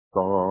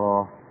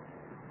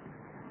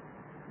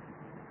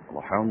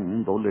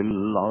الحمد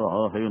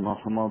لله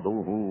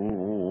نحمده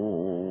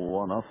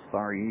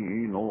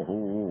ونستعينه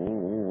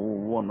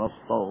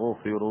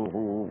ونستغفره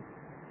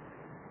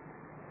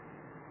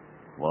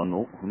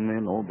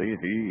ونؤمن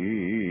به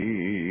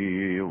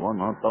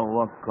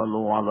ونتوكل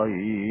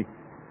عليه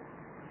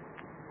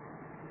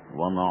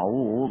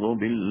ونعوذ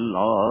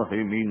بالله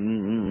من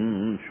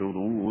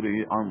شرور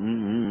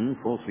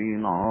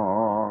أنفسنا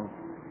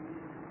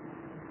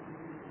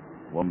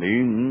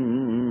ومن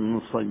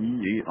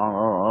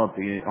سيئات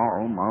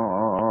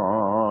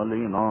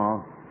أعمالنا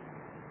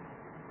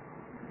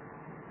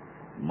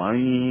من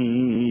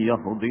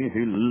يهده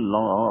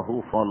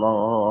الله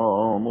فلا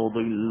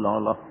مضل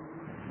له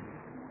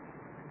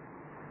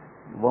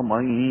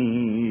ومن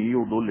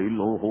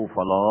يضلله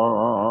فلا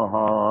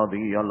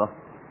هادي له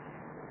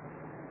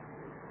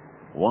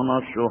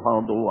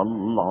ونشهد أن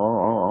لا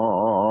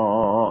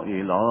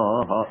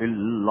إله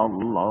إلا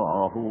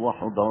الله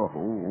وحده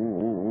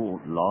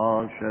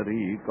لا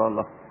شريك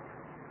له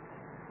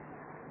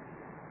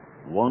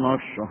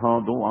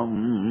ونشهد أن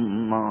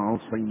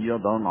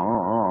سيدنا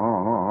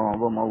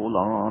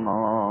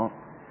ومولانا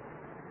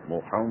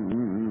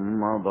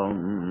محمدا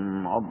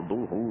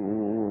عبده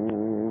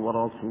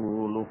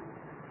ورسوله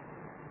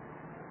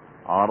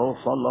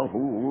أرسله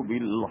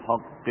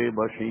بالحق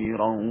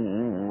بشيرا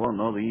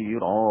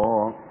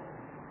ونذيرا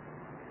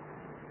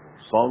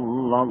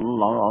صلى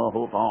الله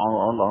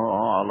تعالى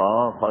على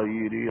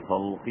خير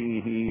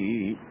خلقه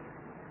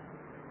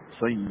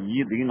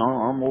سيدنا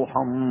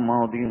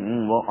محمد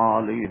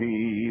وآله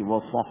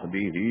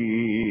وصحبه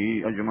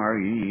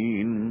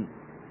أجمعين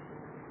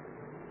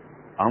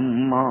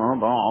أما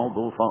بعد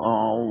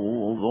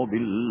فأعوذ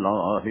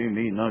بالله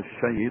من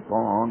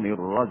الشيطان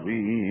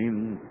الرجيم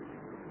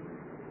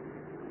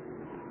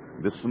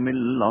بسم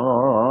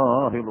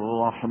الله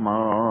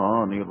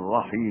الرحمن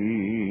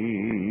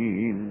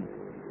الرحيم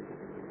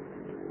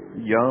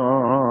يا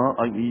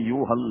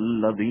أيها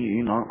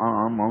الذين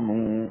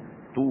آمنوا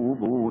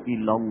توبوا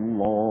إلى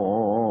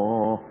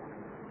الله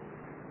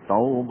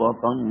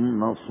توبة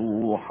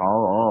نصوحا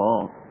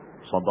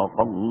صدق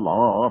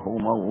الله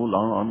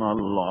مولانا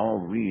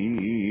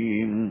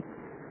العظيم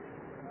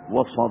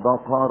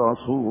وصدق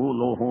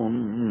رسوله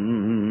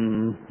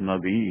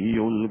النبي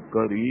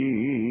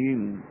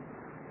الكريم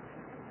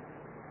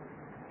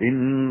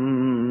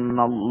إن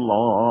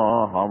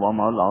الله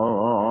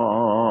وملائكته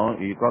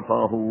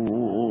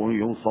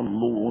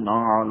يصلون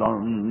على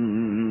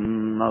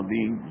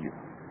النبي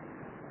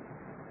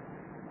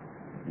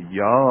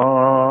يا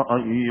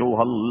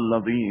أيها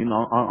الذين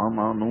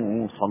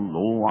آمنوا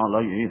صلوا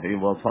عليه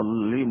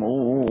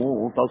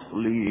وسلموا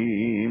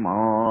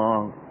تسليما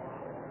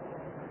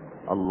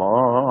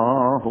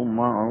اللهم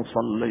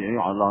صل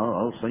على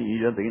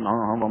سيدنا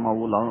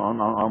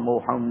ومولانا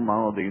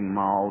محمد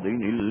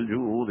معدن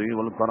الجود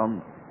والكرم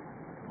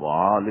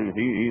وآله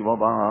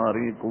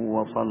وبارك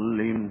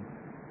وسلم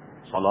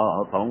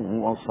صلاة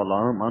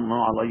وسلاما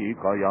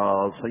عليك يا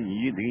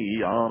سيدي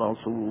يا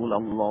رسول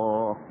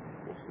الله.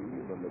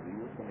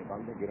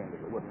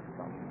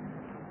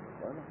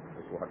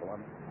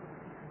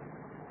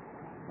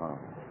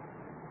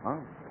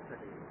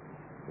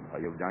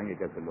 بھائی جائیں گے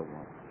کیسے لوگ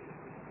وہاں؟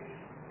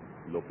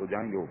 لوگ تو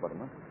جائیں گے اوپر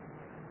نا،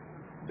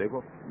 دیکھو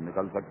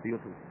نکل سکتی ہو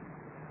تو.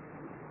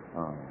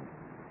 ہاں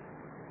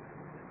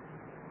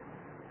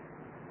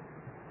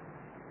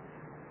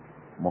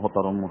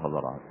محترم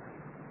حضرات،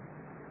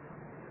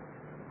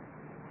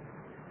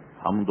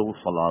 حمد و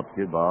صلات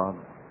کے بعد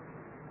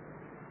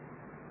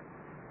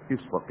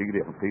اس فقیر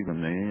حقیق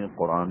نے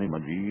قرآن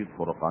مجید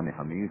فرقان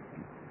حمید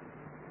کی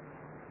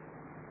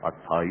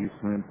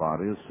 28ویں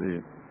پارے سے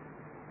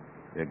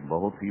ایک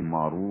بہت ہی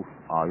معروف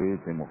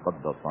آیت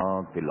مقدسہ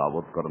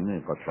تلاوت کرنے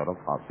کا شرف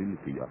حاصل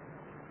کیا.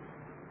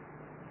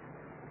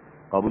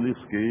 قبل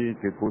اس کے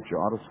کہ کچھ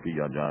عرض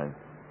کیا جائے،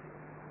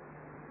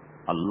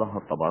 اللہ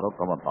تبارک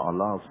و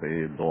تعالی سے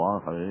دعا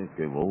ہے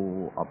کہ وہ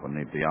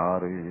اپنے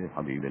پیارے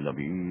حبیب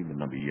لبیب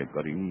نبی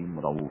کریم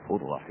رؤوف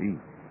الرحیم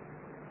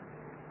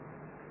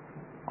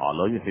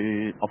علیہ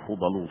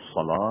افضل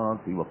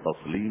الصلاۃ و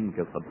تسلیم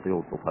کے صدقے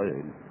و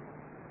طفیل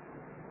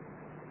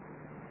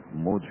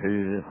مجھے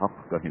حق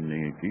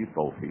کہنے کی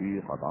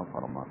توفیق عطا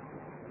فرما.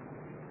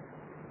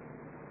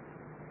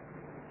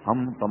 ہم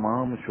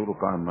تمام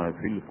شرکاء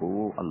محفل کو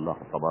اللہ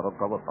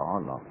تبارک و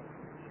تعالی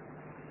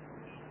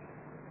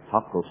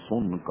حق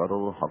سن کر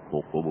حق کو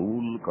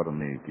قبول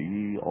کرنے کی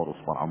اور اس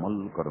پر عمل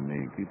کرنے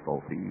کی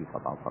توفیق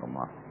عطا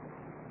فرما.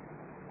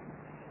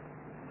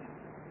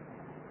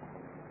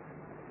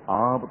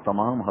 آپ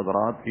تمام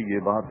حضرات کی یہ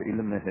بات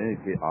علم ہے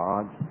کہ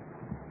آج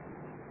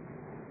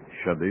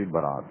شب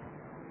برات،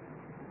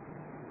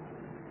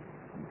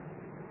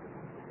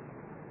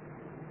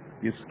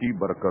 اس کی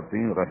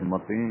برکتیں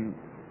رحمتیں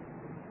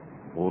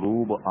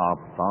غروب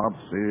آفتاب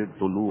سے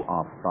طلوع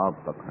آفتاب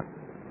تک ہیں.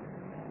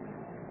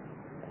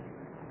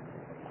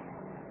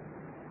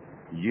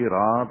 یہ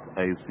رات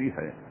ایسی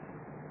ہے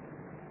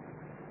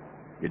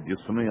کہ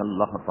جس میں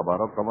اللہ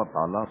تبارک و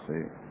تعالی سے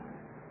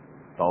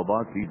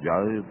توبہ کی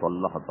جائے تو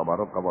اللہ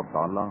تبارک و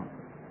تعالی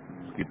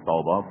اس کی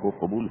توبہ کو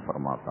قبول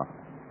فرماتا ہے۔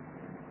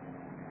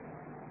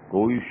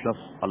 کوئی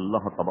شخص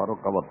اللہ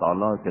تبارک و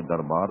تعالی کے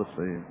دربار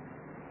سے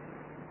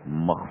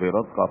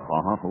مغفرت کا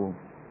خواہاں ہو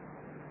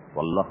تو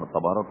اللہ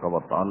تبارک و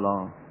تعالی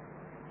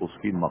اس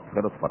کی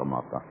مغفرت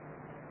فرماتا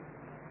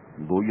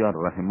ہے، گویا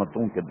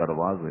رحمتوں کے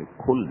دروازے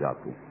کھل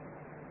جاتے،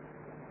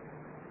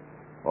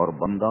 اور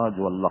بندہ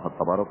جو اللہ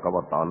تبارک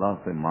و تعالی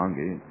سے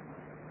مانگے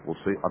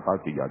اسے عطا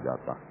کیا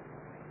جاتا ہے۔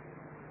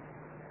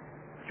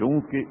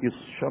 چونکہ اس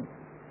شب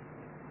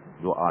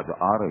جو آج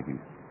آ رہی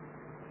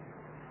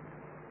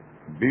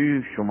بے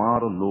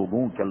شمار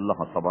لوگوں کے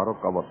اللہ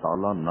تبارک و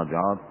تعالی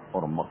نجات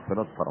اور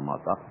مغفرت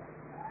فرماتا،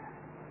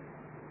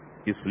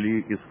 اس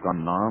لیے اس کا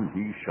نام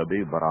ہی شب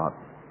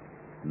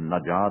برات،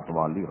 نجات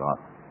والی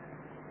رات،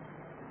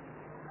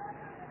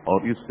 اور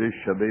اس سے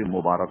شب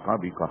مبارکہ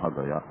بھی کہا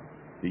گیا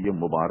کہ یہ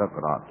مبارک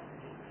رات۔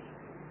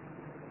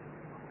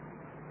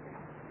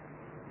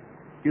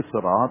 اس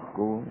رات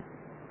کو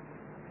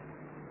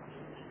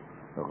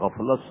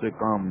غفلت سے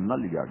کام نہ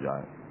لیا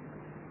جائے،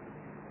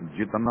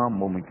 جتنا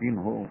ممکن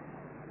ہو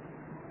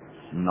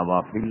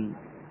نوافل،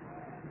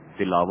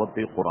 تلاوت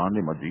قرآن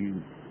مجید،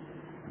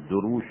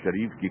 درود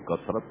شریف کی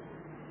کثرت،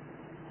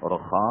 اور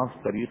خاص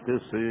طریقے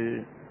سے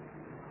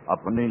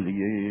اپنے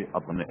لیے،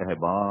 اپنے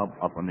احباب،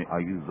 اپنے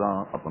اعزاء،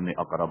 اپنے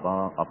اقربا،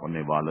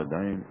 اپنے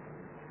والدین،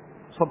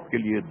 سب کے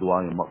لیے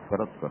دعائیں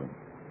مغفرت کریں،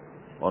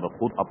 اور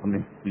خود اپنے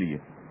لیے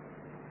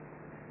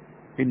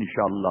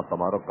انشاءاللہ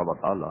تبارک و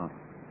تعالی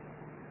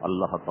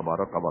اللہ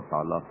تبارک و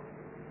تعالی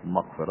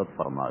مغفرت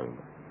فرمائے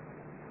گا۔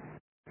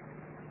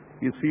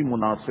 اسی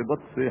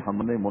مناسبت سے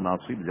ہم نے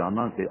مناسب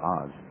جانا کہ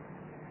آج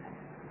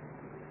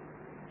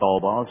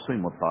توبہ سے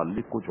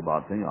متعلق کچھ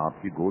باتیں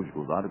آپ کی گوش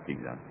گزار کی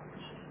جائیں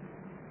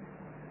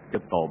کہ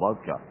توبہ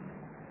کیا ہے۔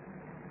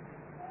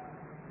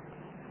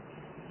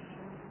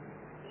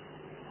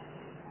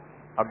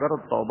 اگر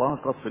توبہ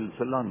کا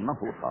سلسلہ نہ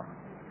ہوتا،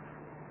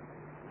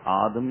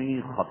 آدمی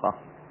خطا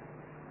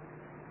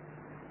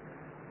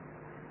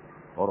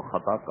اور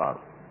خطا کار،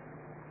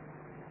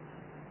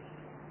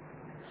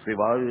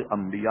 سوائے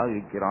انبیاء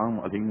کرام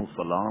علیہ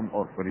السلام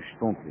اور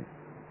فرشتوں کے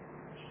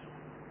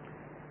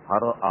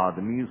ہر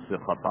آدمی سے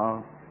خطا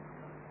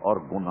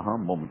اور گناہ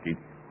ممکن۔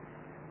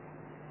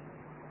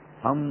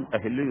 ہم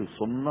اہل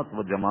سنت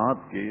و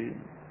جماعت کے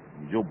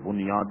جو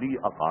بنیادی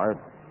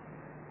عقائد،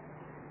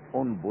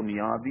 ان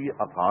بنیادی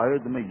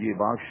عقائد میں یہ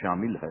بات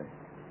شامل ہے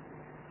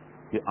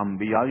کہ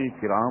انبیاء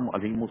کرام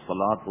علیہ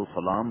الصلاۃ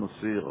والسلام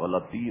سے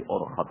غلطی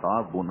اور خطا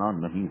گناہ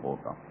نہیں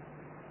ہوتا،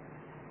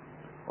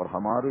 اور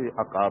ہمارے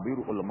اکابر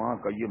علماء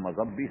کا یہ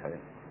مذہب بھی ہے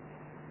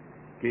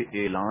کہ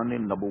اعلان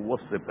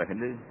نبوت سے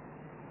پہلے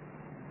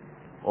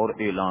اور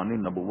اعلان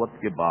نبوت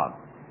کے بعد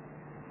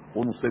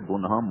ان سے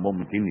گناہ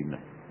ممکن ہی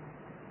نہیں،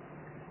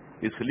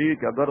 اس لیے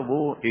کہ اگر وہ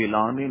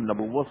اعلان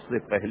نبوت سے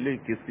پہلے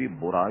کسی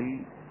برائی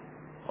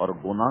اور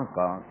گناہ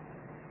کا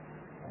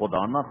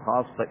خدا نہ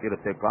خواستہ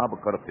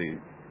ارتکاب کرتے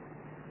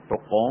تو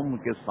قوم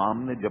کے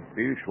سامنے جب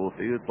پیش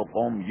ہوتے تو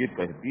قوم یہ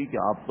کہتی کہ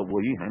آپ تو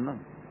وہی ہیں نا،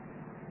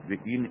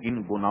 لیکن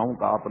ان گناہوں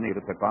کا آپ نے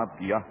ارتکاب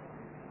کیا،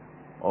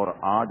 اور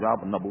آج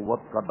آپ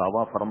نبوت کا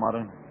دعویٰ فرما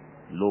رہے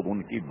ہیں۔ لوگ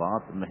ان کی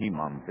بات نہیں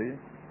مانتے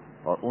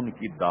اور ان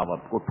کی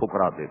دعوت کو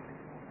ٹھکرا دیتے۔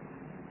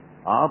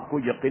 آپ کو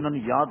یقیناً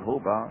یاد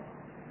ہوگا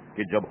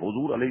کہ جب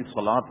حضور علیہ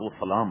الصلاۃ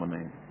والسلام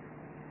نے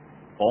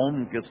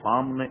قوم کے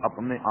سامنے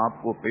اپنے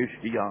آپ کو پیش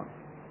کیا،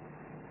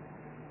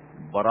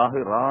 براہ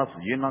راست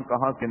یہ نہ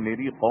کہا کہ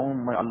میری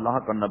قوم، میں اللہ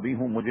کا نبی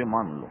ہوں، مجھے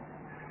مان لو،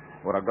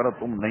 اور اگر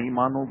تم نہیں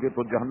مانو گے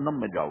تو جہنم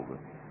میں جاؤ گے،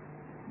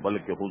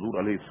 بلکہ حضور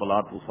علیہ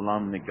الصلاۃ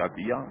والسلام نے کیا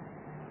کیا،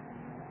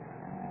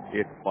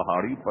 ایک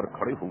پہاڑی پر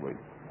کھڑے ہوئے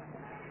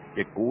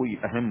کہ کوئی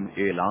اہم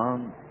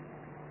اعلان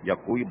یا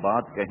کوئی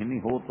بات کہنی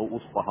ہو تو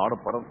اس پہاڑ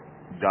پر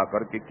جا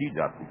کر کے کی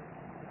جاتی۔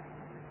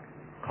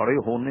 کھڑے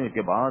ہونے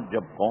کے بعد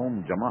جب قوم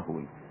جمع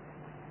ہوئی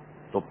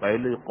تو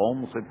پہلے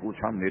قوم سے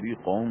پوچھا، میری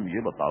قوم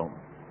یہ بتاؤ،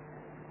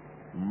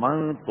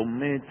 میں تم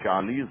میں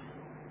 40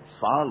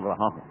 سال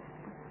رہا ہوں،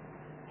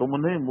 تم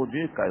نے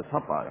مجھے کیسا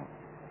پایا؟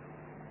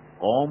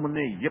 قوم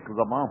نے یک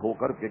زباں ہو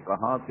کر کے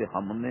کہا کہ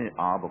ہم نے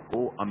آپ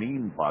کو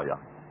امین پایا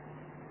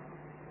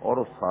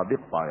اور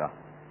صادق پایا،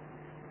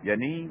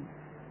 یعنی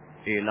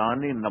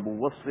اعلان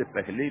نبوت سے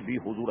پہلے بھی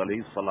حضور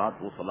علیہ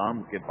الصلاۃ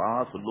والسلام کے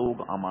پاس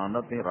لوگ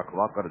امانتیں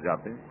رکھوا کر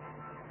جاتے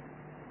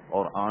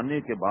اور آنے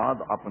کے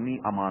بعد اپنی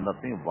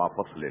امانتیں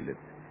واپس لے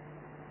لیتے،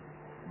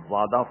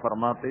 وعدہ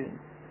فرماتے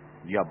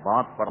یا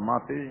بات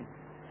فرماتے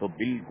تو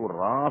بالکل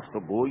راست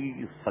گوئی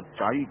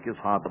سچائی کے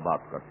ساتھ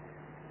بات کرتے۔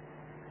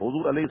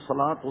 حضور علیہ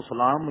الصلاۃ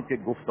والسلام کے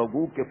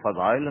گفتگو کے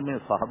فضائل میں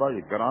صحابہ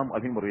کرام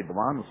علیہم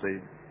رضوان سے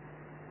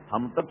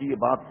ہم تک یہ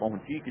بات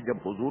پہنچی کہ جب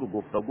حضور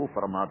گفتگو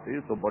فرماتے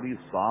تو بڑی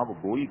صاف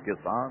گوئی کے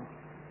ساتھ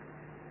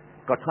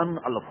کٹھن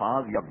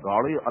الفاظ یا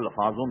گاڑے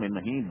الفاظوں میں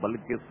نہیں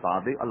بلکہ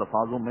سادے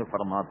الفاظوں میں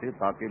فرماتے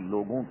تاکہ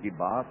لوگوں کی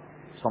بات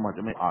سمجھ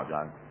میں آ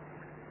جائے،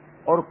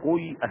 اور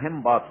کوئی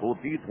اہم بات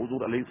ہوتی تو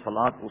حضور علیہ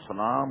الصلاۃ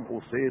والسلام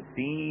اسے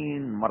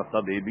 3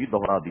 مرتبے بھی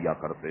دہرا دیا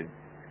کرتے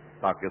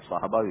تاکہ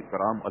صحابہ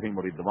کرام علیہم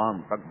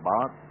رضوان تک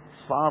بات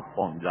صاف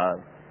پہنچ جائے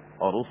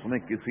اور اس میں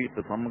کسی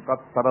قسم کا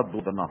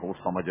تردد نہ ہو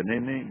سمجھنے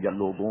میں یا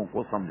لوگوں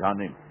کو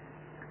سمجھانے میں.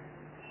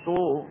 تو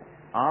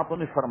آپ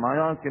نے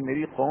فرمایا کہ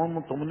میری قوم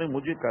تم نے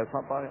مجھے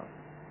کیسا پایا؟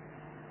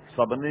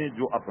 سب نے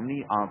جو اپنی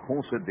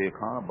آنکھوں سے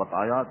دیکھا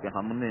بتایا کہ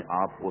ہم نے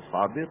آپ کو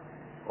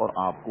صادق اور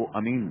آپ کو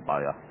امین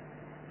پایا.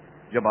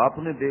 جب آپ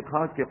نے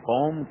دیکھا کہ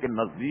قوم کے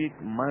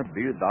نزدیک میں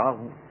بے داغ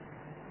ہوں،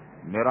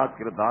 میرا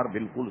کردار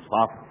بالکل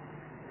صاف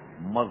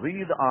ہے،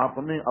 مزید آپ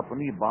نے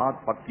اپنی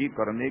بات پکی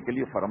کرنے کے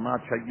لیے فرمایا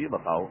اچھا یہ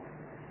بتاؤ،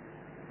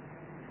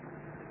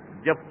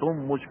 جب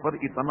تم مجھ پر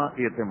اتنا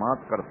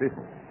اعتماد کرتے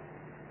ہو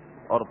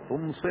اور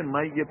تم سے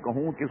میں یہ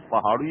کہوں کہ اس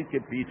پہاڑی کے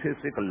پیچھے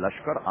سے ایک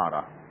لشکر آ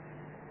رہا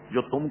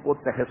جو تم کو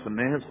تہس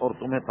نہس اور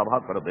تمہیں تباہ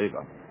کر دے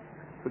گا،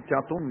 تو کیا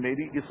تم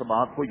میری اس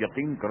بات کو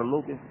یقین کر لو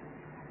گے؟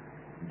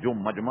 جو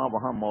مجمع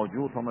وہاں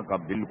موجود ہوں نے کہا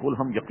بالکل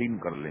ہم یقین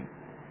کر لیں.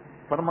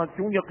 فرما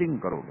کیوں یقین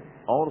کرو گے؟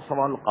 اور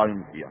سوال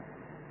قائم کیا.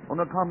 انہوں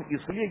نے کہا ہم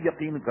اس لیے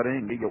یقین کریں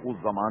گے کہ اس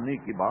زمانے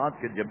کی بات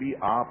کہ جبھی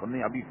آپ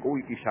نے ابھی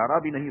کوئی اشارہ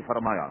بھی نہیں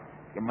فرمایا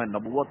کہ میں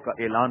نبوت کا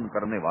اعلان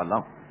کرنے والا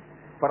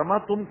ہوں. فرما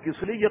تم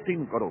کس لیے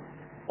یقین کرو؟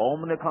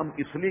 قوم نے کہا ہم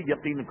اس لیے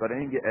یقین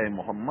کریں گے اے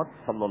محمد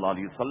صلی اللہ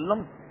علیہ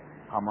وسلم،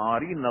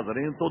 ہماری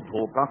نظریں تو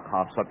دھوکہ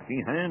کھا سکتی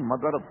ہیں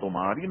مگر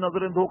تمہاری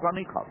نظریں دھوکہ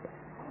نہیں کھا سکتی.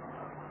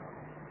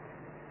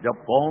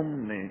 جب قوم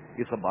نے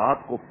اس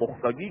بات کو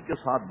پختگی کے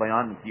ساتھ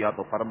بیان کیا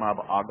تو فرما اب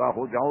آگاہ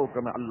ہو جاؤ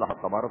کہ میں اللہ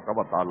تبارک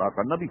و تعالیٰ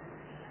کا نبی،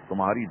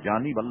 تمہاری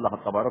جانب اللہ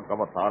تبارک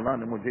و تعالیٰ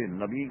نے مجھے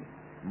نبی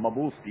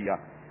مبعوث کیا.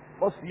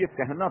 بس یہ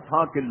کہنا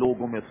تھا کہ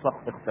لوگوں میں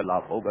سخت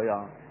اختلاف ہو گیا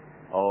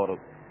اور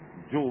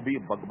جو بھی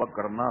بک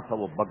کرنا تھا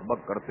وہ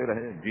بک کرتے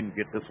رہے، جن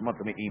کی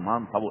قسمت میں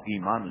ایمان تھا وہ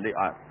ایمان لے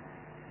آئے.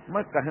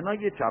 میں کہنا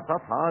یہ چاہتا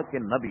تھا کہ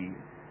نبی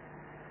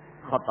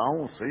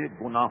خطاؤں سے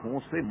گناہوں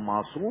سے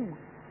معصوم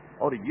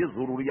اور یہ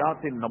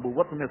ضروریات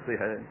نبوت میں سے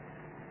ہے.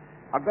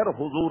 اگر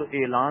حضور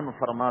اعلان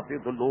فرماتے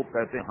تو لوگ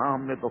کہتے ہاں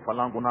ہم نے تو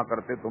فلاں گناہ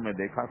کرتے تمہیں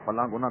دیکھا،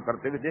 فلاں گناہ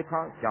کرتے ہوئے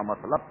دیکھا. کیا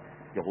مطلب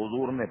کہ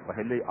حضور نے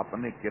پہلے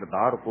اپنے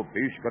کردار کو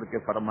پیش کر کے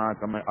فرمایا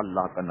کہ میں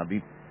اللہ کا نبی.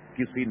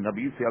 کسی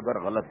نبی سے اگر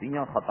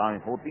غلطیاں خطائیں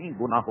ہوتی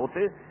گناہ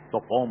ہوتے تو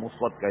قوم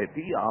اس وقت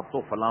کہتی آپ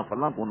تو فلاں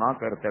فلاں گناہ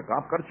کا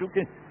ارتکاب کر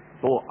چکے،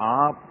 تو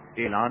آپ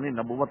اعلان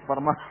نبوت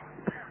فرما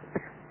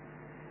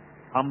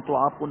ہم تو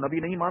آپ کو نبی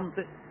نہیں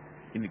مانتے.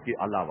 ان کے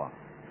علاوہ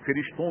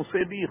فرشتوں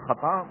سے بھی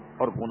خطا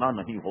اور گناہ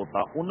نہیں ہوتا،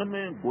 ان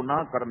میں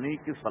گناہ کرنے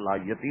کی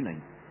صلاحیت ہی نہیں.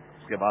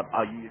 اس کے بعد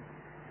آئیے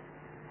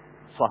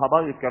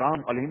صحابہ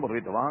کرام علیہم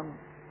الرضوان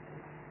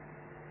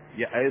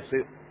یہ ایسے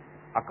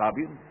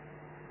اکابر،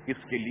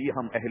 اس کے لیے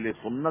ہم اہل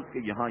سنت کے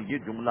یہاں یہ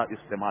جملہ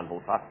استعمال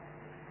ہوتا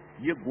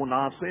ہے، یہ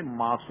گناہ سے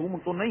معصوم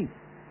تو نہیں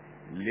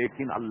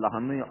لیکن اللہ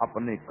نے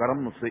اپنے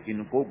کرم سے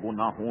ان کو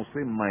گناہوں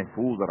سے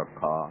محفوظ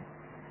رکھا.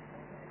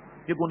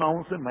 یہ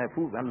گناہوں سے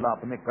محفوظ ہے، اللہ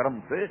اپنے کرم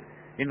سے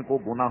ان کو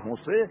گناہوں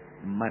سے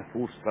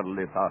محفوظ کر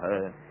لیتا ہے.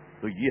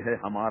 تو یہ ہے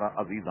ہمارا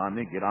عزیزان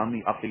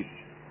گرامی عقید.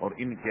 اور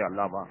ان کے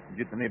علاوہ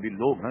جتنے بھی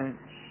لوگ ہیں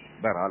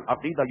بہرحال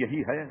عقیدہ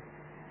یہی ہے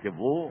کہ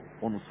وہ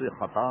ان سے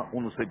خطا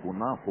ان سے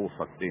گناہ ہو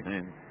سکتے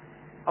ہیں.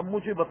 اب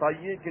مجھے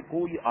بتائیے کہ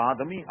کوئی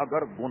آدمی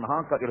اگر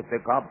گناہ کا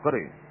ارتکاب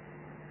کرے،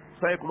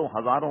 سینکڑوں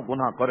ہزاروں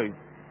گناہ کرے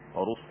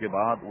اور اس کے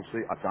بعد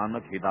اسے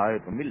اچانک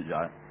ہدایت مل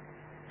جائے،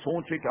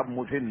 سوچے کہ اب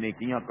مجھے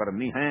نیکیاں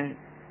کرنی ہیں،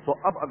 تو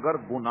اب اگر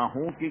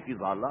گناہوں کی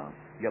ازالہ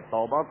یا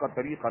توبہ کا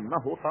طریقہ نہ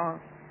ہوتا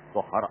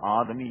تو ہر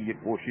آدمی یہ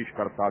کوشش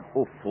کرتا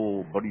کہ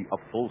بڑی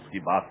افسوس کی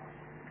بات،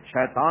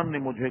 شیطان نے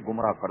مجھے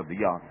گمراہ کر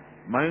دیا،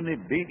 میں نے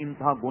بے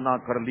انتہا گناہ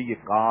کر لیے،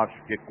 کاش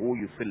کہ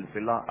کوئی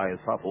سلسلہ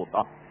ایسا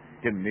ہوتا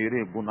کہ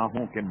میرے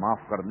گناہوں کے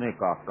معاف کرنے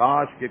کا،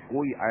 کاش کہ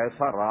کوئی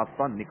ایسا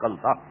راستہ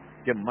نکلتا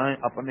کہ میں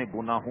اپنے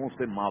گناہوں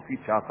سے معافی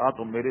چاہتا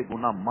تو میرے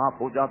گناہ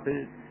معاف ہو جاتے.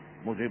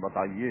 مجھے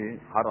بتائیے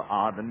ہر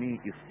آدمی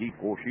اس کی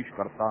کوشش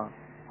کرتا،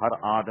 ہر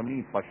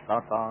آدمی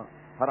پچھتاتا،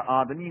 ہر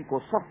آدمی کو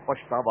سخت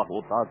پچھتاوا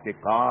ہوتا کہ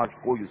کاش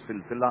کوئی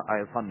سلسلہ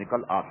ایسا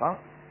نکل آتا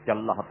کہ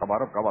اللہ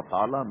تبارک و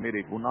تعالی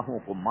میرے گناہوں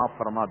کو معاف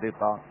فرما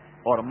دیتا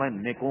اور میں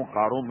نیکوں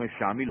کاروں میں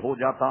شامل ہو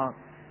جاتا.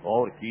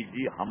 اور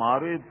کیجیے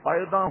ہمارے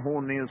پیدا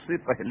ہونے سے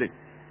پہلے،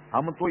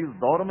 ہم تو اس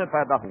دور میں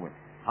پیدا ہوئے،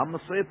 ہم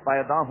سے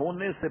پیدا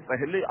ہونے سے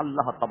پہلے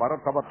اللہ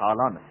تبارک و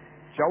تعالی نے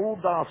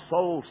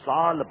 1400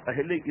 سال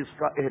پہلے اس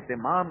کا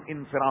اہتمام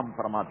انصرام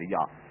فرما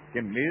دیا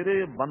کہ میرے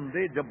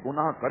بندے جب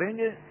گناہ کریں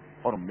گے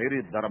اور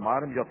میرے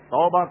دربار میں جب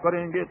توبہ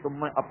کریں گے تو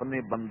میں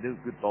اپنے بندے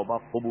کی توبہ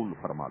قبول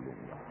فرما لوں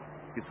گا.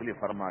 اس لیے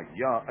فرمایا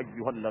یا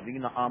ایھا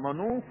الذین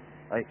آمنوا،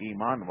 اے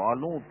ایمان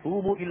والوں،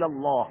 توبوا الی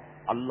اللہ،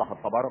 اللہ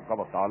تبارک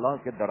و تعالیٰ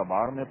کے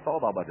دربار میں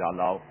توبہ بجا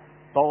لاؤ.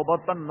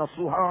 توبۃ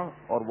نصوحا،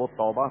 اور وہ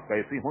توبہ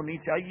کیسی ہونی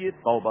چاہیے؟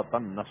 توبۃ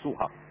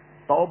نصوحا.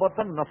 توبۃ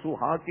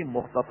نصوحا کی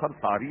مختصر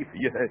تعریف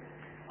یہ ہے،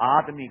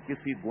 آدمی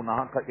کسی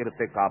گناہ کا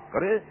ارتکاب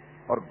کرے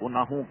اور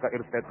گناہوں کا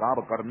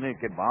ارتکاب کرنے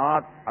کے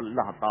بعد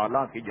اللہ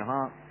تعالیٰ کے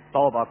یہاں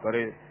توبہ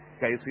کرے.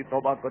 کیسی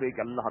توبہ کرے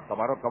کہ اللہ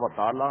تبارک و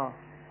تعالیٰ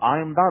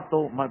آئندہ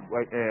تو میں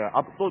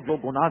اب تو جو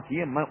گناہ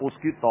کیے میں اس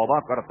کی توبہ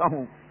کرتا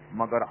ہوں،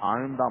 مگر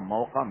آئندہ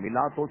موقع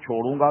ملا تو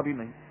چھوڑوں گا بھی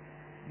نہیں.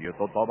 یہ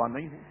تو توبہ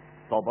نہیں ہے.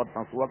 توبۃ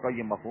نصوح کا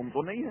یہ مفہوم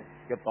تو نہیں ہے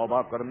کہ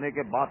توبہ کرنے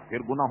کے بعد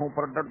پھر گناہوں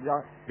پر ڈٹ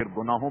جائے، پھر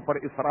گناہوں پر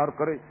اصرار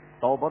کرے۔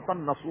 توبۃ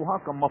نصوح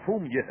کا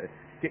مفہوم یہ ہے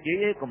کہ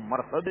ایک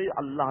مرتبہ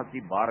اللہ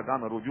کی بارگاہ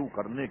میں رجوع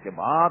کرنے کے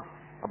بعد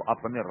اب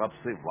اپنے رب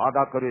سے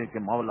وعدہ کرے کہ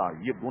مولا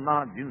یہ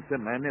گناہ جن سے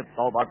میں نے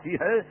توبہ کی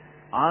ہے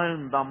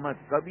آئندہ میں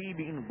کبھی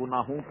بھی ان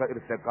گناہوں کا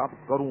ارتکاب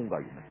کروں گا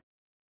ہی نہیں۔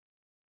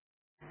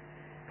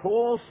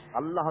 ٹھوس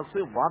اللہ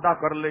سے وعدہ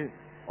کر لے،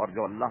 اور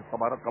جو اللہ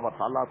تبارک و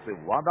تعالیٰ سے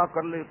وعدہ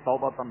کر لے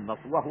توبۃ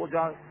نصوح ہو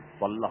جائے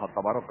تو اللہ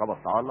تبارک و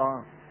تعالیٰ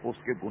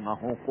اس کے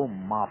گناہوں کو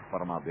معاف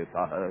فرما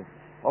دیتا ہے۔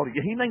 اور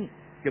یہی نہیں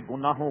کہ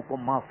گناہوں کو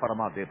معاف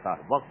فرما دیتا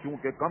ہے، وقت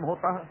چونکہ کم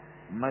ہوتا ہے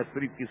میں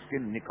صرف اس کے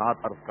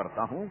نکات عرض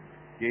کرتا ہوں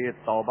کہ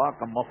توبہ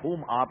کا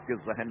مفہوم آپ کے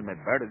ذہن میں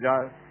بیٹھ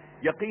جائے۔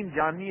 یقین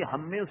جانیے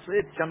ہم میں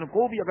سے چند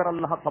کو بھی اگر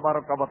اللہ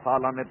تبارک و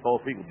تعالیٰ نے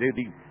توفیق دے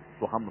دی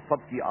تو ہم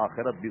سب کی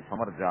آخرت بھی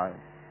سنور جائے،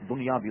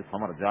 دنیا بھی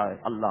سنور جائے۔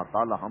 اللہ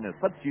تعالیٰ ہمیں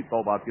سچی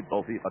توبہ کی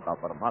توفیق عطا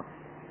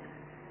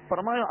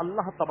فرمائے۔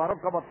 اللہ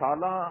تبارک و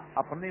تعالیٰ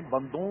اپنے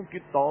بندوں کی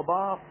توبہ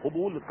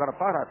قبول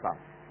کرتا رہتا،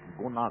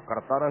 گناہ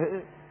کرتا رہے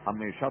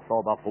ہمیشہ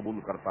توبہ قبول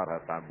کرتا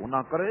رہتا ہے،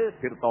 گناہ کرے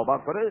پھر توبہ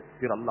کرے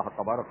پھر اللہ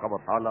تبارک و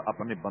تعالیٰ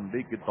اپنے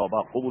بندے کی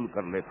توبہ قبول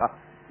کر لیتا۔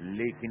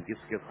 لیکن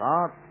اس کے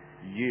ساتھ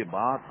یہ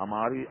بات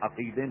ہماری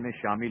عقیدے میں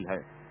شامل ہے،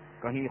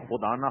 کہیں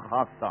خدا نہ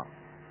خواستہ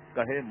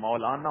کہے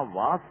مولانا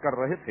واز کر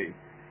رہے تھے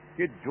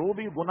کہ جو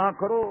بھی گناہ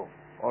کرو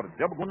اور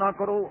جب گناہ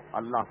کرو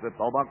اللہ سے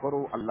توبہ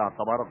کرو، اللہ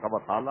تبارک و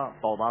تعالیٰ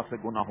توبہ سے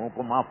گناہوں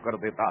کو معاف کر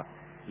دیتا۔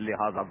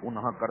 لہذا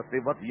گناہ کرتے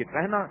وقت یہ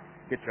کہنا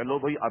کہ چلو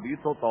بھائی ابھی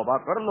تو توبہ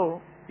کر لو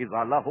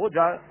ازالہ ہو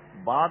جائے،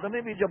 بعد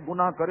میں بھی جب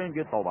گناہ کریں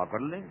گے توبہ کر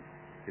لیں،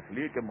 اس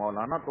لیے کہ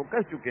مولانا تو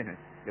کہہ چکے ہیں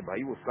کہ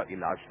بھائی اس کا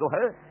علاج تو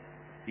ہے۔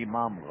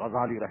 امام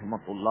غزالی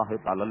رحمت اللہ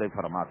تعالی علیہ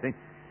فرماتے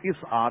ہیں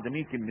اس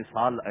آدمی کی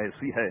مثال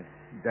ایسی ہے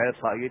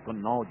جیسا ایک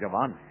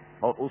نوجوان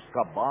اور اس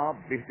کا باپ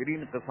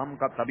بہترین قسم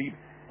کا طبیب،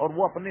 اور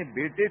وہ اپنے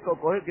بیٹے کو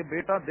کہے کہ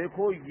بیٹا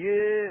دیکھو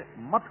یہ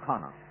مت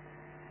کھانا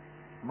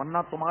ورنہ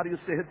تمہاری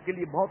صحت کے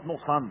لیے بہت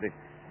نقصان دہ۔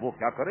 وہ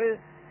کیا کرے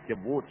کہ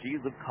وہ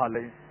چیز کھا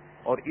لے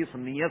اور اس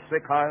نیت سے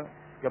کھائے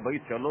کہ بھئی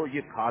چلو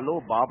یہ کھا لو،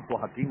 باپ تو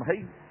حکیم ہے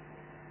ہی،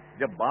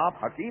 جب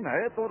باپ حکیم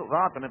ہے تو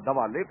رات میں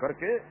دوا لے کر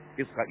کے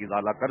اس کا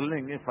ازالہ کر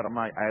لیں گے۔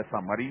 فرمائے ایسا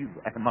مریض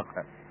احمق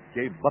ہے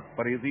کہ بد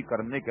پرہیزی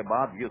کرنے کے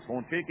بعد یہ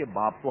سوچے کہ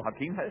باپ تو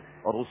حکیم ہے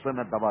اور اس سے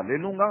میں دوا لے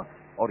لوں گا،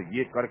 اور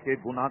یہ کر کے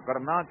گناہ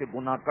کرنا کہ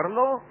گناہ کر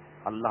لو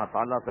اللہ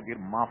تعالیٰ سے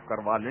پھر معاف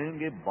کروا لیں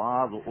گے۔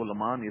 بعض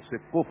علماء نے اسے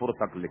کفر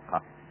تک لکھا۔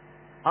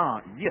 ہاں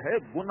یہ ہے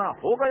گناہ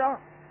ہو گیا،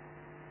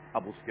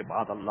 اب اس کے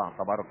بعد اللہ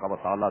تبارک و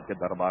تعالیٰ کے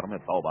دربار میں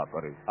توبہ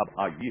کرے۔ اب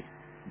آئیے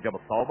جب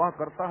توبہ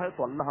کرتا ہے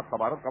تو اللہ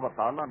تبارک و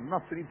تعالیٰ نہ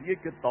صرف یہ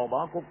کہ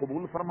توبہ کو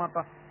قبول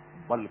فرماتا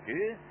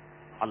بلکہ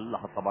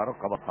اللہ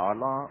تبارک و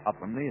تعالیٰ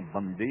اپنے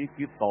بندے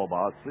کی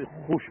توبہ سے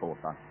خوش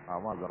ہوتا ہے۔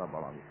 آواز ذرا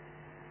بڑھا لیں،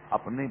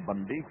 اپنے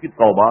بندے کی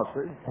توبہ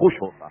سے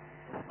خوش ہوتا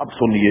ہے۔ اب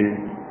سنیے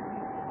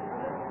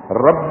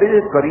رب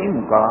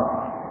کریم کا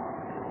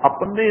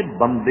اپنے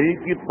بندے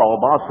کی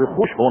توبہ سے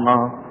خوش ہونا،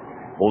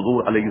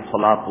 حضور علیہ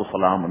الصلوۃ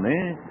والسلام نے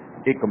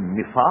ایک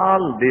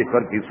مثال دے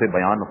کر اسے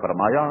بیان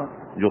فرمایا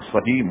جو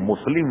صحیح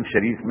مسلم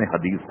شریف میں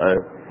حدیث ہے۔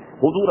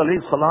 حضور علیہ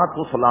الصلوۃ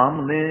والسلام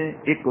نے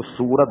ایک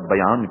صورت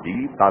بیان کی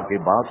تاکہ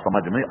بات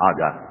سمجھ میں آ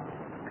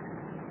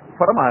جائے۔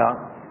 فرمایا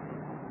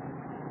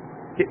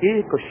کہ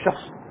ایک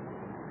شخص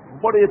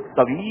بڑے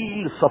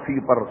طویل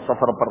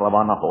سفر پر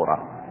روانہ ہو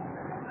رہا،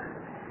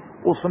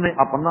 اس نے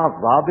اپنا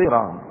زاد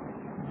راہ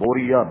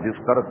بوریا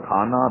بستر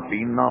کھانا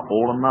پینا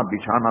اوڑھنا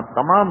بچھانا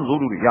تمام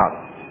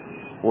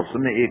ضروریات اس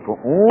نے ایک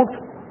اونٹ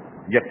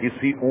یا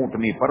کسی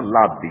اونٹنی پر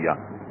لاد دیا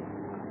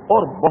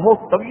اور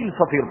بہت طویل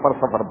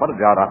سفر پر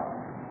جا رہا۔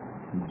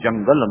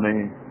 جنگل میں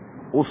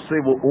اس سے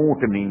وہ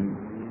اونٹنی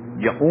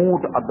یا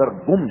اونٹ اگر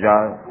گم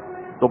جائے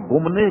تو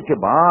گمنے کے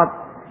بعد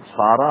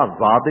سارا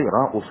زاد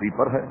راہ اسی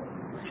پر ہے،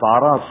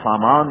 سارا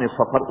سامان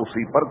سفر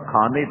اسی پر،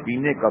 کھانے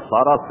پینے کا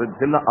سارا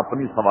سلسلہ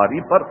اپنی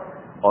سواری پر،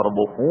 اور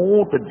وہ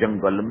اونٹ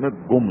جنگل میں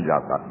گم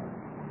جاتا ہے۔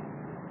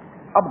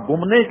 اب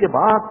گمنے کے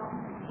بعد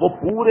وہ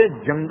پورے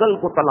جنگل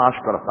کو تلاش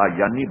کرتا،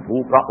 یعنی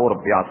بھوکا اور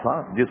پیاسا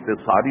جس سے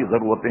ساری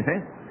ضرورتیں ہیں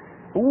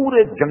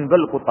پورے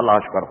جنگل کو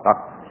تلاش کرتا،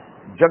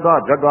 جگہ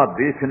جگہ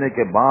دیکھنے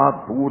کے بعد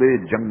پورے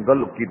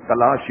جنگل کی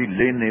تلاشی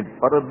لینے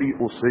پر بھی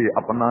اسے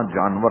اپنا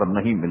جانور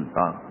نہیں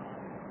ملتا،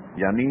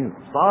 یعنی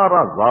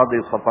سارا زاد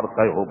سفر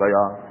طے ہو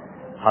گیا۔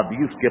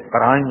 حدیث کے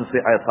قرائن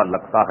سے ایسا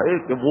لگتا ہے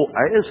کہ وہ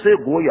ایسے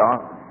گویا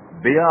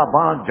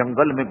بیاباں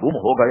جنگل میں گم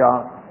ہو گیا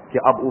کہ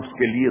اب اس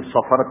کے لیے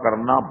سفر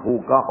کرنا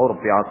بھوکا اور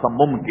پیاسا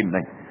ممکن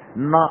نہیں،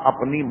 نہ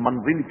اپنی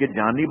منزل کی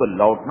جانب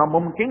لوٹنا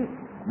ممکن،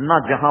 نہ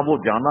جہاں وہ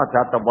جانا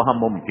چاہتا وہاں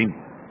ممکن۔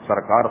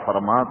 سرکار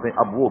فرماتے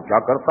اب وہ کیا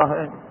کرتا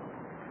ہے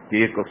کہ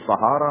ایک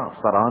سہارا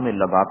سرانے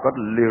لگا کر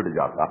لیٹ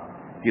جاتا۔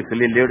 کس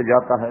لیے لیٹ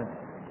جاتا ہے؟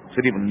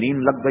 صرف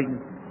نیند لگ گئی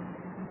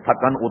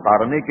تھکن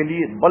اتارنے کے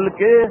لیے،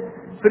 بلکہ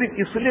صرف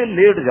اس لیے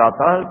لیٹ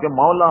جاتا ہے کہ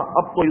مولا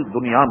اب تو اس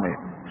دنیا میں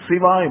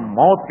سوائے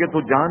موت کے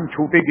تو جان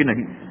چھوٹے گی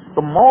نہیں،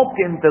 تو موت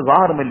کے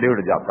انتظار میں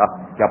لیٹ جاتا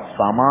کہ اب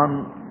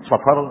سامان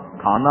سفر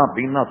کھانا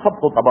پینا سب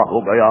تو تباہ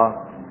ہو گیا،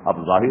 اب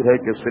ظاہر ہے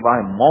کہ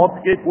سوائے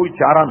موت کے کوئی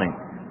چارہ نہیں،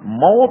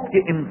 موت کے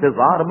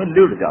انتظار میں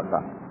لیٹ جاتا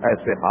ہے،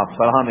 ایسے ہاتھ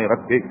سراہنے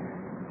رکھے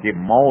کہ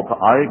موت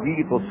آئے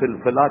گی تو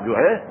سلسلہ جو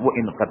ہے وہ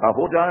انقطاع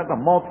ہو جائے گا،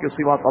 موت کے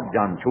سوا اب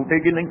جان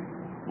چھوٹے گی نہیں۔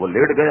 وہ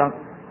لیٹ گیا،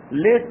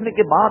 لیٹنے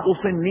کے بعد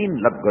اسے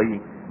نیند لگ گئی،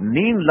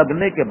 نیند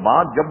لگنے کے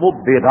بعد جب وہ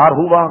بیدار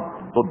ہوا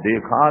تو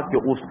دیکھا کہ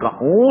اس کا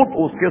اونٹ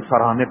اس کے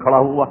سراہنے کھڑا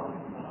ہوا،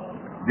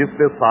 جس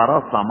سے سارا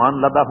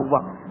سامان لدا ہوا،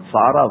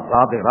 سارا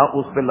ظاہرہ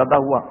اس پہ لدا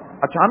ہوا۔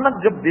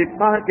 اچانک جب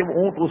دیکھتا ہے کہ وہ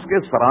اونٹ اس کے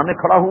سراہنے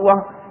کھڑا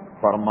ہوا،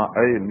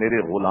 اے میرے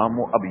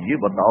غلاموں اب یہ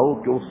بتاؤ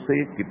کہ اس سے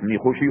کتنی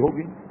خوشی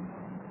ہوگی،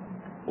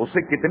 اس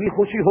سے کتنی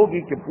خوشی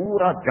ہوگی کہ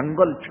پورا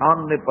جنگل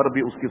چھاننے پر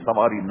بھی اس کی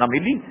سواری نہ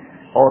ملی،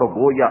 اور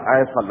گویا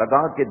ایسا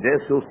لگا کہ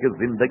جیسے اس کی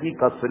زندگی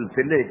کا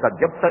سلسلے کا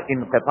جب تک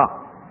انقطاع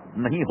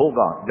نہیں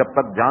ہوگا، جب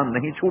تک جان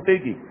نہیں چھوٹے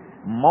گی،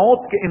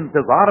 موت کے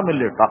انتظار میں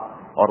لیٹا،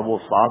 اور وہ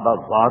سادہ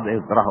زادہ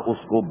طرح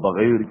اس کو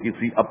بغیر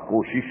کسی اب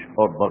کوشش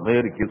اور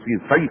بغیر کسی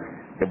صحیح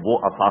کہ وہ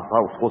اثاثہ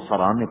اس کو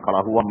سراہنے کھڑا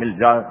ہوا مل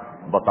جائے،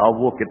 بتاؤ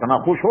وہ کتنا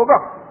خوش ہوگا۔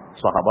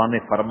 صحابہ نے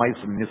فرمائی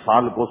اس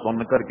مثال کو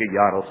سن کر کہ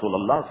یا رسول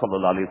اللہ صلی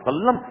اللہ علیہ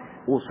وسلم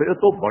اسے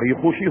تو بڑی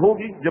خوشی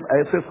ہوگی جب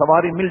ایسے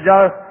سواری مل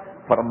جائے۔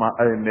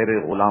 اے میرے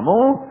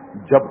غلاموں،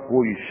 جب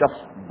کوئی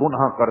شخص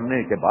گناہ کرنے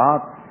کے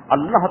بعد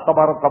اللہ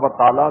تبارک و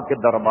تعالیٰ کے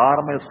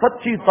دربار میں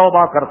سچی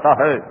توبہ کرتا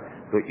ہے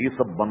تو اس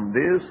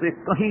بندے سے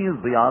کہیں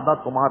زیادہ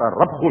تمہارا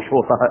رب خوش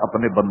ہوتا ہے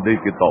اپنے بندے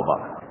کی توبہ،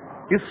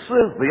 اس سے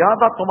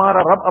زیادہ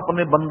تمہارا رب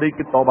اپنے بندے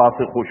کی توبہ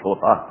سے خوش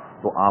ہوتا ہے۔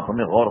 تو آپ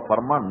نے غور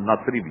فرما، نہ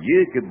صرف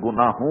یہ کہ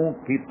گناہوں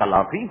کی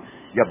تلافی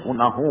یا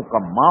گناہوں کا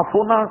معاف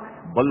ہونا،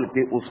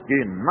 بلکہ اس کے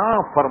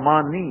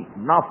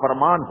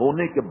نافرمان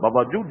ہونے کے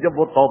باوجود جب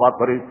وہ توبہ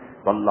کرے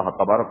تو اللہ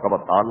تبارک و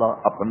تعالی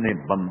اپنے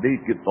بندے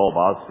کی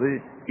توبہ سے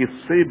اس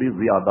سے بھی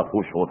زیادہ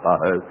خوش ہوتا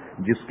ہے،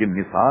 جس کی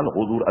مثال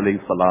حضور علیہ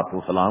الصلوۃ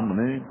والسلام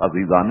نے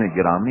عزیزان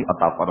گرامی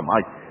عطا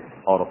فرمائی،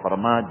 اور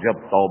فرمایا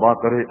جب توبہ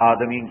کرے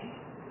آدمی،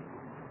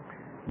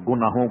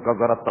 گناہوں کا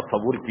ذرا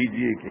تصور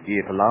کیجئے کہ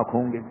 1 لاکھ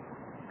ہوں گے،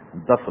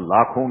 10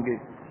 لاکھ ہوں گے،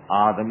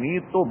 آدمی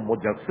تو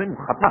مجسم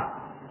خطا،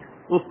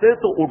 اس سے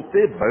تو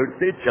اٹھتے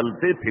بیٹھتے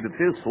چلتے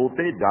پھرتے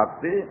سوتے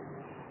جاگتے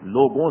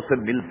لوگوں سے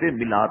ملتے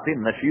ملاتے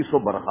نشیس و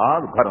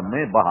برخاست، گھر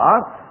میں باہر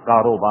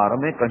کاروبار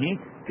میں کہیں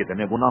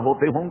کتنے گناہ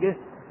ہوتے ہوں گے۔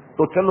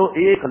 تو چلو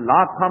 1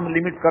 لاکھ ہم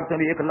لمٹ کرتے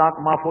ہیں، 1 لاکھ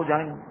معاف ہو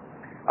جائیں گے،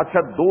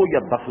 اچھا 2 یا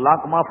 10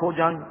 لاکھ معاف ہو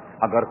جائیں گے،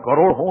 اگر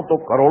کروڑ ہوں تو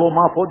کروڑوں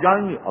معاف ہو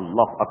جائیں گے۔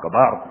 اللہ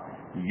اکبر،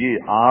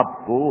 یہ آپ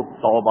کو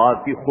توبہ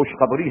کی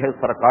خوشخبری ہے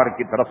سرکار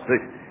کی طرف سے۔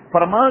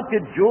 فرمایا کہ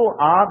جو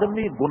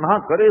آدمی گناہ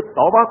کرے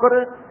توبہ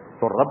کرے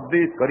تو رب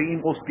کریم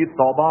اس کی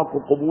توبہ کو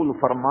قبول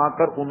فرما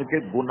کر ان کے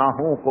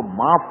گناہوں کو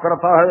معاف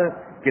کرتا ہے۔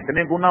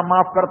 کتنے گناہ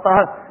معاف کرتا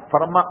ہے؟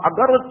 فرما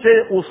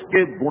اگرچہ اس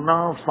کے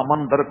گناہ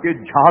سمندر کے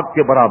جھاگ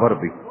کے برابر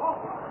بھی،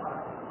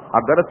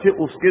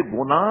 اگرچہ اس کے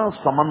گناہ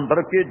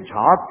سمندر کے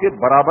جھاگ کے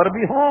برابر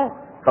بھی ہوں،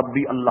 تب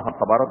بھی اللہ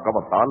تبارک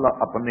و تعالی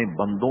اپنے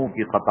بندوں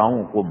کی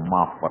خطاؤں کو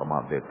معاف فرما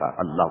دیتا ہے۔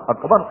 اللہ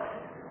اکبر۔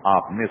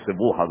 آپ میں سے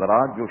وہ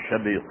حضرات جو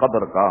شب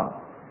قدر کا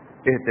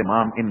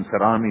اہتمام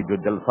انفرانی جو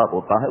جلسہ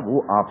ہوتا ہے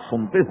وہ آپ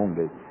سنتے ہوں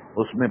گے،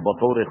 اس میں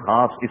بطور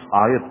خاص اس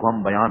آیت کو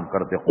ہم بیان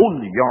کرتے، قل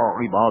یا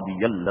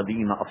عبادی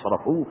الذین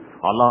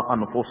اسرفوا علی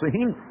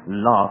انفسہم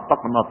لا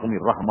تقنطوا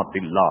من رحمت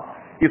اللہ۔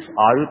 اس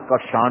آیت کا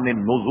شان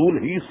نزول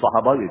ہی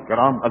صحابہ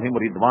کرام علیہم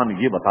رضوان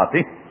یہ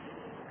بتاتے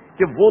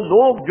کہ وہ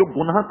لوگ جو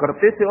گناہ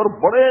کرتے تھے اور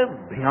بڑے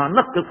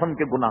بھیانک قسم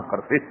کے گناہ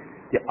کرتے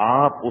کہ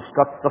آپ اس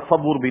کا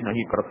تصور بھی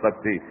نہیں کر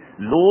سکتے۔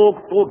 لوگ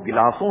تو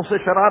گلاسوں سے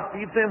شراب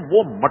پیتے،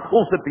 وہ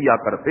مٹکوں سے پیا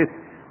کرتے،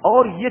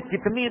 اور یہ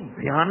کتنی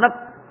بھیانک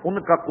ان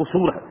کا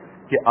قصور ہے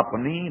کہ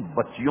اپنی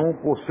بچیوں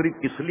کو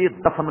صرف اس لیے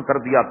دفن کر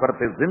دیا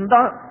کرتے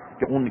زندہ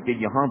کہ ان کے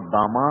یہاں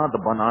داماد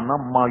بنانا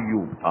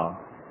معیوب تھا۔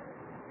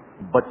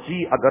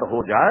 بچی اگر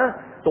ہو جائے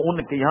تو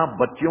ان کے یہاں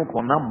بچیوں کو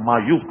ہونا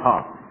معیوب تھا،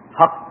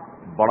 حق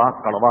بڑا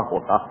کڑوا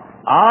ہوتا۔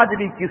 آج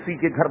بھی کسی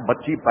کے گھر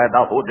بچی پیدا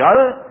ہو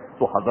جائے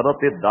تو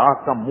حضرت داغ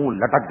کا منہ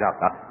لٹک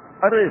جاتا،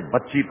 ارے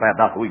بچی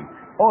پیدا ہوئی،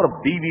 اور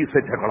بیوی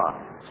سے جھگڑا،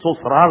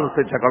 سسرال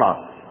سے جھگڑا۔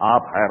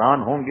 آپ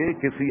حیران ہوں گے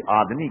کسی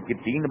آدمی کی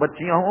 3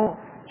 بچیاں ہوں،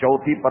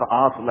 چوتھی پر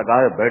آس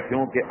لگائے بیٹھے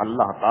ہوں کہ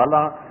اللہ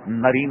تعالیٰ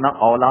نرینہ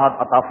اولاد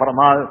عطا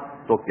فرمائے،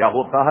 تو کیا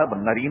ہوتا ہے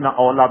نرینہ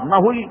اولاد نہ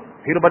ہوئی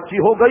پھر بچی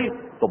ہو گئی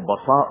تو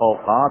بسا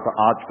اوقات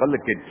آج کل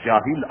کے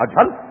جاہل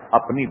اجہل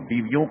اپنی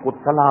بیویوں کو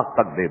طلاق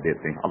تک دے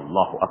دیتے ہیں۔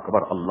 اللہ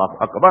اکبر،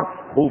 اللہ اکبر۔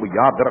 خوب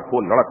یاد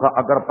رکھو، لڑکا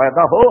اگر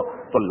پیدا ہو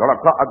تو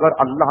لڑکا اگر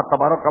اللہ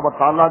تبارک و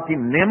تعالیٰ کی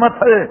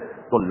نعمت ہے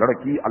تو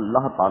لڑکی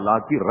اللہ تعالیٰ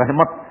کی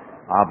رحمت۔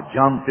 آپ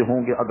جانتے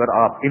ہوں گے اگر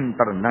آپ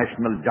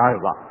انٹرنیشنل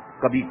جائزہ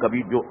کبھی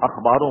کبھی جو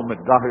اخباروں میں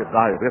گاہے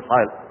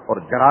رسائل اور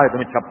جرائد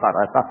میں چھپتا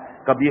رہتا،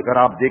 کبھی اگر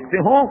آپ دیکھتے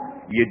ہوں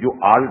یہ جو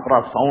الٹرا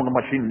ساؤنڈ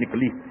مشین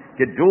نکلی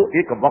کہ جو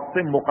ایک وقت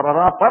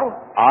مقررہ پر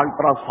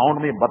الٹرا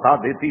ساؤنڈ میں بتا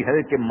دیتی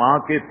ہے کہ ماں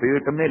کے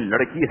پیٹ میں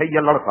لڑکی ہے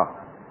یا لڑکا،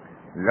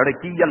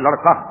 لڑکی یا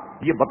لڑکا،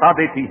 یہ بتا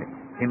دیتی ہے۔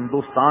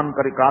 ہندوستان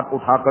کا ریکارڈ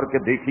اٹھا کر کے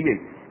دیکھیے،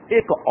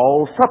 ایک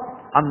اوسط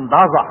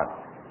اندازہ ہے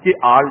کہ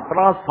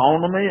الٹرا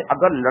ساؤنڈ میں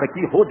اگر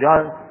لڑکی ہو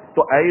جائے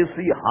تو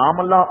ایسی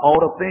حاملہ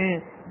عورتیں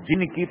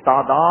جن کی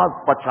تعداد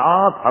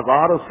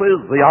 50,000 سے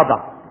زیادہ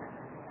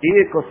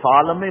ایک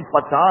سال میں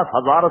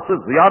 50,000 سے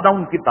زیادہ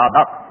ان کی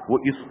تعداد وہ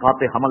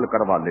اسقاط حمل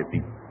کروا لیتی،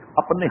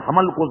 اپنے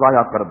حمل کو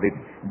ضائع کر دیتی،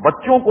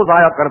 بچوں کو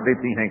ضائع کر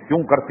دیتی ہیں۔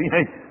 کیوں کرتی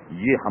ہیں؟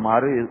 یہ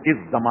ہمارے اس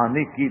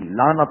زمانے کی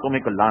لعنتوں میں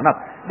ایک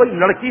لعنت۔ بھائی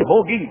لڑکی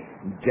ہوگی،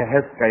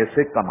 جہیز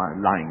کیسے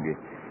لائیں گے،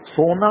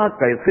 سونا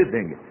کیسے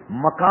دیں گے،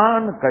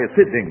 مکان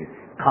کیسے دیں گے،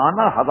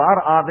 کھانا 1000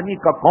 آدمی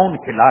کا کون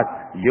کھلائے؟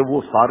 یہ وہ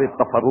سارے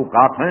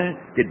تفرقات ہیں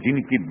کہ جن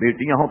کی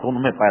بیٹیاں ہوں تو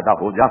ان میں پیدا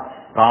ہو جا۔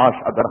 کاش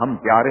اگر ہم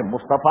پیارے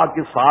مصطفیٰ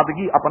کی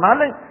سادگی اپنا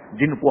لیں،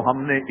 جن کو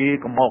ہم نے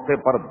ایک موقع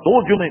پر 2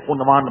 جمعے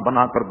عنوان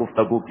بنا کر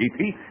گفتگو کی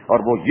تھی،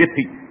 اور وہ یہ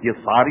تھی، یہ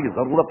ساری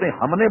ضرورتیں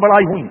ہم نے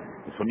بڑھائی ہوئی۔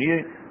 سنیے،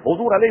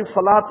 حضور علیہ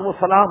الصلوۃ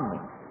والسلام نے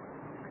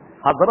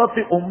حضرت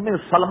ام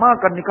سلمہ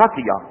کا نکاح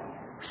کیا،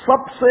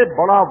 سب سے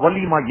بڑا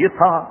ولیمہ یہ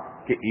تھا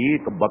کہ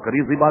ایک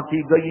بکری ذبح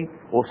کی گئی،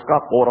 اس کا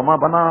قورمہ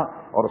بنا،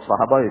 اور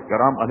صحابہ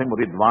کرام علیہم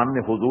رضوان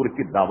نے حضور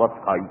کی دعوت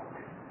کھائی۔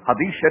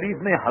 حدیث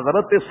شریف میں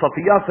حضرت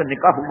صفیہ سے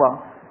نکاح ہوا،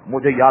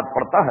 مجھے یاد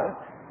پڑتا ہے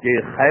کہ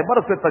خیبر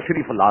سے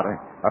تشریف لا رہے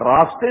ہیں،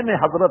 راستے میں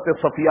حضرت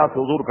صفیہ سے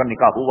حضور کا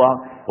نکاح ہوا۔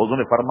 حضور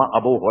نے فرمایا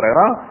ابو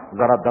ہریرہ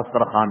ذرا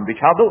دسترخوان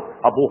بچھا دو۔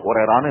 ابو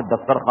ہریرہ نے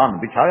دسترخوان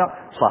بچھایا،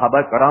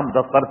 صحابہ کرام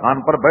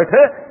دسترخوان پر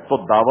بیٹھے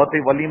تو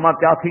دعوت ولیمہ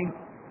کیا تھی؟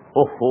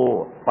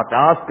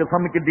 50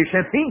 قسم کی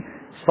ڈشیں تھیں،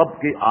 سب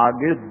کے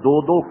آگے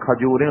 2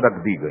 کھجوریں رکھ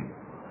دی گئیں،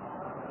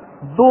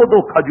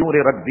 2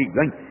 کھجوریں رکھ دی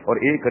گئیں، اور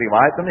ایک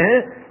روایت میں ہے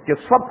کہ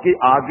سب کے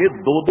آگے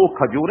 2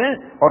 کھجوریں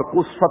اور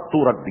کچھ ستو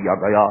رکھ دیا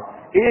گیا۔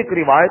 ایک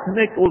روایت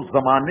میں کہ اس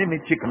زمانے میں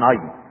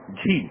چکنائی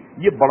گھی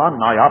یہ بڑا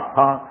نایاب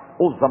تھا۔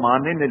 اس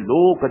زمانے میں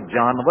لوگ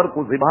جانور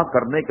کو ذبح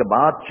کرنے کے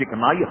بعد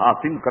چکنائی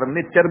حاصل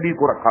کرنے چربی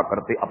کو رکھا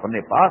کرتے اپنے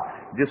پاس،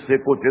 جس سے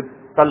کچھ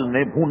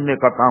تلنے بھوننے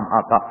کا کام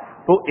آتا۔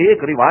 تو ایک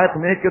روایت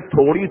میں کہ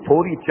تھوڑی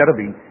تھوڑی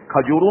چربی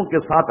کھجوروں کے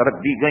ساتھ رکھ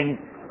دی گئی۔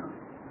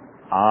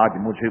 آج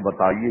مجھے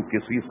بتائیے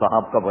کسی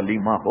صاحب کا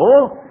ولیمہ ہو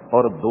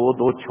اور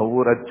 2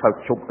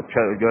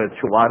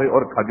 چھوارے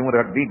اور کھجور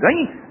رکھ دی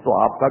گئی تو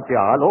آپ کا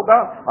کیا حال ہوگا؟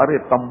 ارے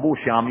تمبو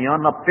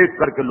شامیانہ پیٹ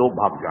کر کے لوگ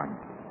بھاگ جائیں گے،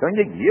 کہیں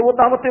گے یہ وہ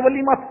دعوت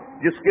ولیمہ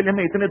جس کے لیے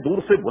ہمیں اتنے دور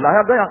سے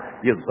بلایا گیا۔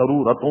 یہ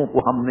ضرورتوں کو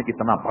ہم نے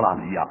اتنا بڑھا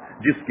لیا،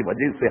 جس کی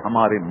وجہ سے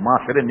ہمارے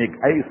معاشرے میں ایک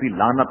ایسی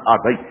لعنت آ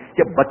گئی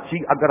کہ بچی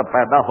اگر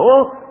پیدا ہو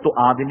تو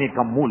آدمی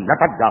کا منہ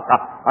لٹک جاتا۔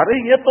 ارے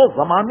یہ تو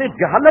زمانے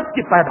جہالت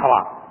کی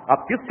پیداوار۔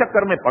 آپ کس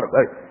چکر میں پڑ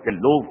گئے کہ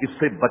لوگ اس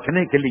سے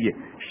بچنے کے لیے،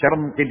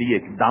 شرم کے لیے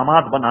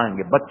داماد بنائیں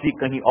گے، بچی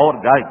کہیں اور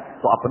جائے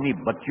تو اپنی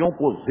بچیوں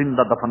کو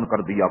زندہ دفن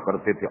کر دیا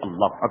کرتے تھے۔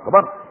 اللہ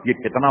اکبر، یہ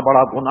کتنا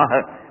بڑا گناہ ہے۔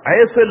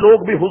 ایسے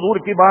لوگ بھی حضور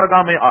کی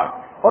بارگاہ میں آئے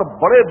اور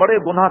بڑے بڑے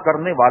گناہ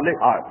کرنے والے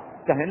آئے،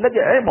 کہنے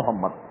لگے اے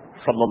محمد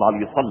صلی اللہ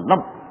علیہ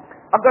وسلم،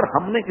 اگر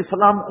ہم نے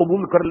اسلام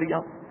قبول کر لیا،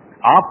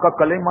 آپ کا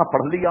کلمہ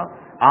پڑھ لیا،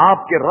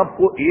 آپ کے رب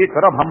کو ایک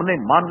رب ہم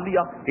نے مان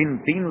لیا، ان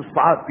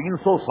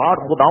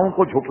 360 خداؤں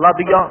کو جھٹلا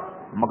دیا،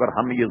 مگر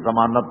ہم یہ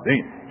ضمانت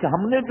دیں کہ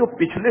ہم نے جو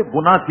پچھلے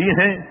گناہ کیے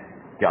ہیں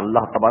کہ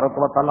اللہ تبارک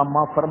و تعالیٰ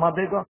معاف فرما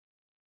دے گا؟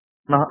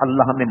 نہ،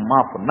 اللہ نے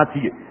معاف نہ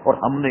کیے، اور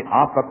ہم نے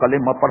آپ کا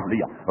کلمہ پڑھ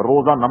لیا،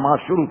 روزہ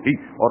نماز شروع کی،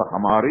 اور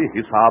ہمارے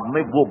حساب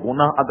میں وہ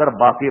گناہ اگر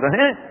باقی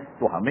رہیں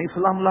تو ہمیں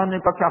اسلام لانے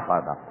کا کیا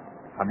فائدہ؟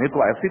 ہمیں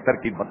تو ایسی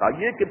ترکیب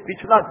بتائیے کہ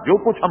پچھلا جو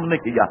کچھ ہم نے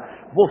کیا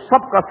وہ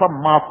سب کا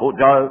سب معاف ہو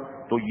جائے۔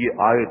 تو یہ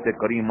آیت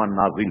کریمہ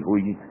نازل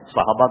ہوئی۔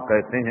 صحابہ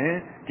کہتے ہیں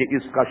کہ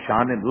اس کا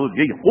شان نزول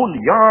یہی، قل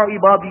یا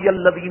عبادی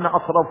الذین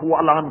اسرفوا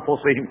علی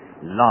انفسہم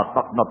لا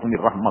تقنطوا من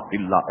رحمت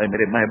اللہ، اے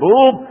میرے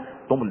محبوب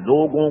تم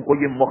لوگوں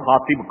کو یہ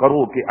مخاطب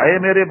کرو کہ اے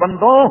میرے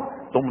بندوں،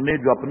 تم نے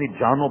جو اپنی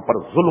جانوں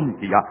پر ظلم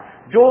کیا،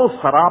 جو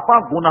سراپا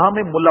گناہ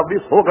میں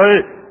ملوث ہو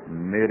گئے،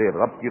 میرے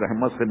رب کی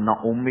رحمت سے نا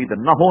امید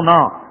نہ ہونا۔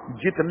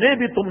 جتنے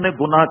بھی تم نے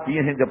گناہ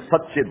کیے ہیں، جب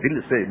سچے دل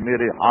سے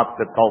میرے ہاتھ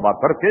سے توبہ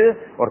کر کے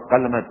اور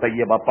کلمہ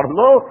طیبہ پڑھ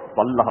لو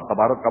تو اللہ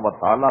تبارک و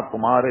تعالیٰ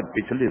تمہارے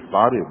پچھلے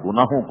سارے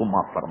گناہوں کو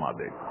معاف فرما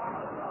دے گا۔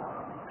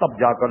 تب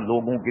جا کر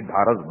لوگوں کی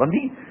دھارس بندھی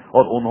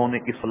اور انہوں نے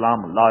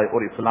اسلام لائے،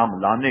 اور اسلام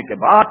لانے کے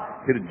بعد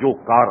پھر جو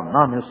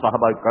کارنامے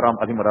صحابہ کرام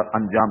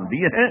انجام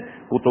دیے ہیں،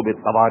 کتب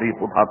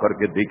تواریخ اٹھا کر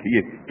کے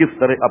دیکھیے کس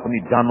طرح اپنی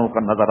جانوں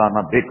کا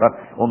نذرانہ دے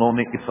کر انہوں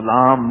نے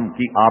اسلام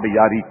کی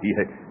آبیاری کی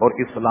ہے، اور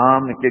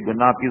اسلام کے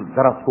گناہ کی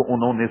زرخ کو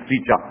انہوں نے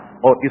سینچا،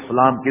 اور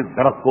اسلام کی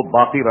زرخ کو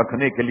باقی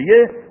رکھنے کے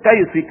لیے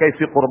کیسی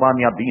کیسی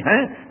قربانیاں دی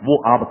ہیں، وہ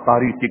آپ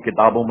تاریخ کی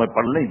کتابوں میں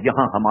پڑھ لیں،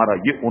 یہاں ہمارا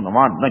یہ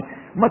عنوان نہیں۔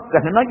 میں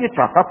کہنا یہ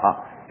چاہتا تھا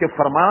کہ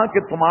فرمایا کہ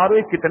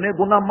تمہارے کتنے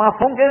گناہ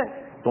معاف ہوں گے؟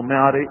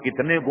 تمہارے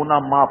اتنے گناہ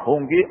معاف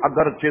ہوں گے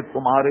اگرچہ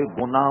تمہارے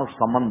گناہ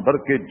سمندر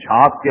کے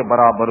جھاگ کے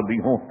برابر بھی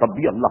ہوں، تب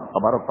بھی اللہ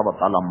تبارک و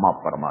تعالیٰ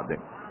معاف فرما دے۔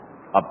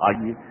 اب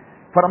آئیے،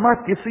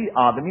 فرمایا کسی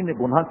آدمی نے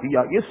گناہ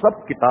کیا، یہ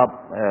سب کتاب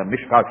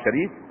مشکات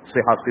شریف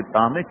صحاح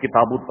ستہ میں،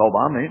 کتاب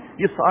التوبہ میں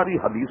یہ ساری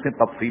حدیثیں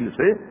تفصیل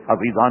سے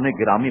عزیزان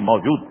گرامی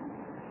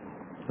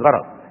موجود۔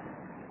 غرض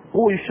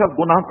کوئی شخص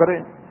گناہ کرے،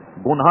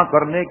 گناہ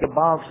کرنے کے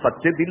بعد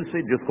سچے دل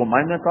سے، جس کو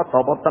میں نے کہا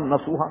توبۃ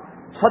نصوحا،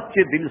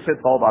 سچے دل سے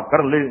توبہ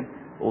کر لے،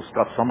 اس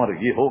کا ثمر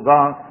یہ ہوگا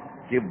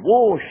کہ وہ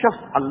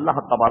شخص اللہ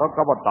تبارک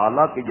و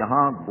تعالیٰ کے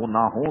یہاں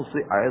گناہوں سے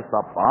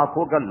ایسا پاک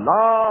ہوگا،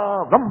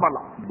 لا ذنب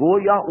لا،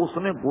 گویا اس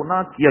نے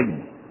گناہ کیا ہی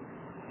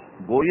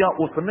نہیں، گویا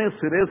اس نے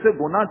سرے سے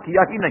گناہ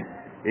کیا ہی نہیں،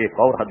 ایک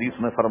اور حدیث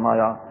میں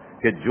فرمایا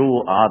کہ جو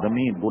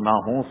آدمی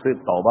گناہوں سے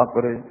توبہ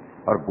کرے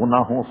اور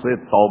گناہوں سے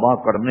توبہ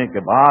کرنے کے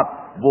بعد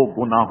وہ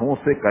گناہوں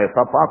سے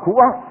کیسا پاک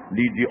ہوا،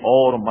 لیجیے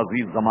اور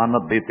مزید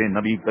ضمانت دیتے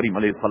نبی کریم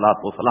علیہ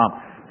الصلوۃ والسلام،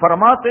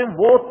 فرماتے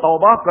وہ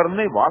توبہ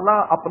کرنے والا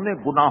اپنے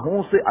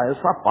گناہوں سے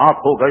ایسا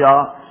پاک ہو گیا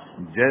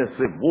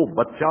جیسے وہ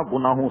بچہ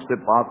گناہوں سے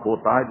پاک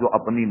ہوتا ہے جو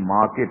اپنی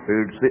ماں کے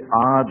پیٹ سے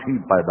آج ہی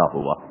پیدا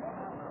ہوا۔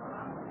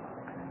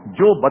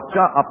 جو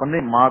بچہ اپنے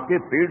ماں کے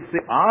پیٹ سے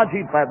آج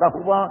ہی پیدا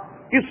ہوا،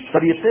 اس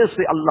طریقے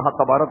سے اللہ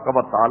تبارک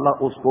و تعالی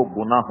اس کو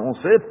گناہوں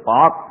سے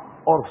پاک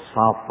اور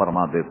صاف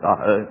فرما دیتا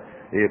ہے۔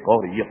 ایک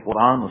اور یہ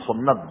قرآن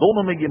سنت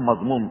دونوں میں یہ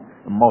مضمون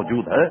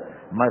موجود ہے،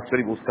 میں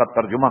صرف اس کا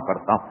ترجمہ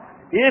کرتا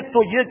ہوں۔ ایک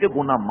تو یہ کہ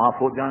گناہ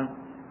معاف ہو جائیں،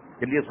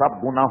 کہ لیے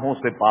صاحب گناہوں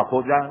سے پاک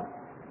ہو جائیں،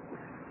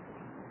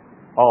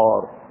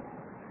 اور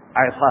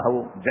ایسا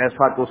ہو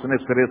جیسا کہ اس نے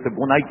سرے سے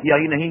گناہ کیا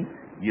ہی نہیں۔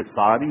 یہ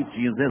ساری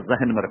چیزیں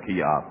ذہن میں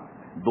رکھیے آپ،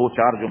 دو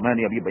چار جو میں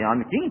نے ابھی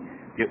بیان کی،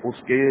 کہ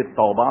اس کے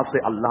توبہ سے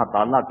اللہ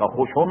تعالیٰ کا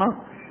خوش ہونا،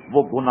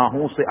 وہ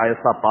گناہوں سے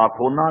ایسا پاک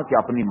ہونا کہ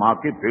اپنی ماں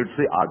کے پیٹ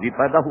سے آج ہی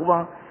پیدا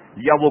ہوا،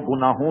 یا وہ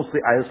گناہوں سے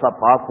ایسا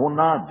پاک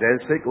ہونا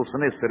جیسے کہ اس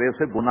نے سرے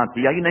سے گناہ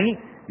کیا ہی نہیں۔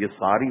 یہ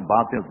ساری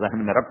باتیں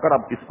ذہن میں رکھ کر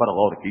اب اس پر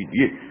غور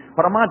کیجیے۔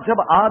 فرمایا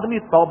جب آدمی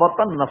توبۃ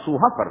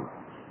نصوحا کر لے،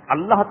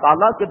 اللہ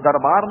تعالیٰ کے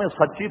دربار میں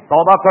سچی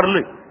توبہ کر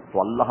لے، تو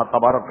اللہ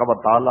تبارک و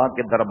تعالیٰ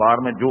کے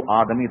دربار میں جو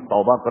آدمی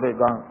توبہ کرے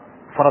گا،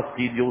 فرض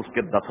کیجیے اس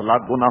کے 10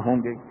 لاکھ گناہ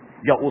ہوں گے،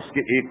 یا اس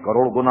کے 1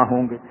 کروڑ گناہ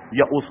ہوں گے،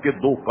 یا اس کے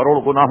 2 کروڑ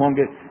گناہ ہوں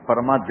گے۔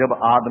 فرمایا جب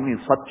آدمی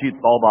سچی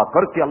توبہ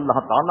کر کے اللہ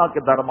تعالیٰ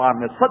کے دربار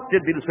میں سچے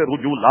دل سے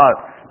رجوع لائے،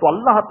 تو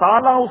اللہ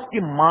تعالیٰ اس کی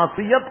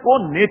معصیت کو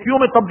نیکیوں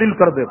میں تبدیل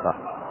کر دیتا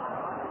ہے،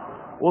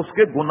 اس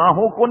کے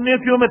گناہوں کو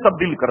نیکیوں میں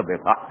تبدیل کر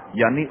دیتا۔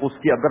 یعنی اس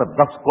کی اگر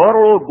 10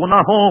 کروڑ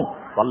گناہ ہوں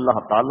تو اللہ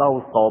تعالیٰ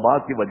اس توبہ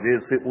کی وجہ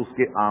سے اس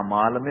کے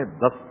اعمال میں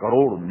 10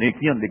 کروڑ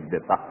نیکیاں لکھ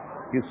دیتا۔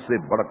 اس سے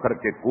بڑھ کر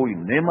کے کوئی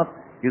نعمت،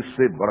 اس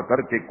سے بڑھ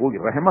کر کے کوئی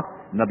رحمت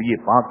نبی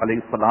پاک علیہ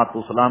الصلوۃ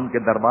والسلام کے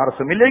دربار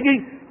سے ملے گی۔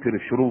 پھر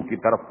شروع کی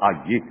طرف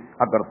آئیے،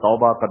 اگر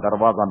توبہ کا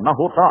دروازہ نہ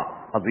ہوتا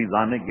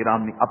عزیزان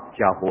گرامی اب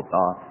کیا ہوتا؟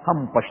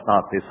 ہم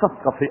پچھتاتے، سب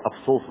کفے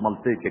افسوس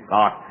ملتے کہ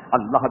کاش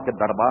اللہ کے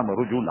دربار میں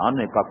رجوع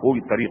لانے کا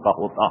کوئی طریقہ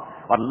ہوتا۔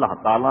 اللہ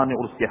تعالیٰ نے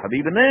اور اس کے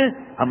حبیب نے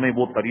ہمیں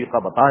وہ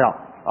طریقہ بتایا،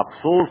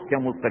 افسوس کہ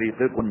ہم اس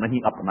طریقے کو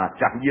نہیں اپنا۔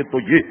 چاہیے تو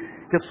یہ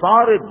کہ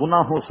سارے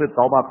گناہوں سے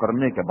توبہ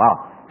کرنے کے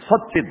بعد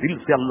سچے دل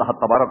سے اللہ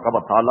تبارک و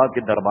تعالیٰ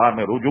کے دربار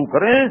میں رجوع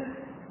کریں،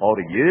 اور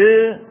یہ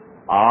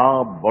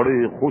آپ بڑے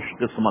خوش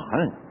قسمت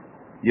ہیں۔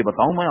 یہ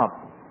بتاؤں میں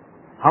آپ کو،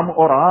 ہم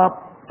اور آپ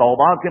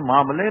توبہ کے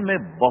معاملے میں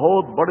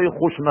بہت بڑے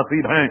خوش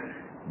نصیب ہیں،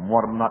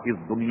 ورنہ اس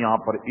دنیا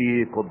پر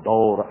ایک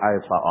دور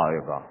ایسا آئے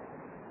گا،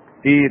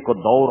 ایک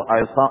دور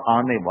ایسا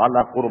آنے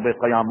والا قرب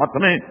قیامت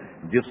میں،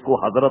 جس کو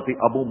حضرت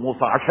ابو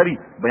موسیٰ اشعری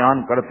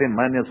بیان کرتے،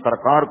 میں نے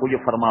سرکار کو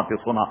یہ فرماتے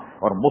سنا،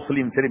 اور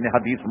مسلم شریف میں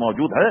حدیث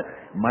موجود ہے،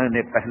 میں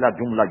نے پہلا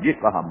جملہ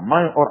یہ کہا،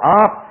 میں اور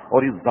آپ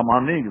اور اس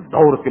زمانے اس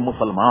دور کے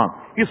مسلمان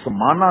اس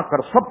مانا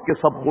کر سب کے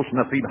سب خوش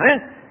نصیب ہیں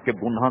کہ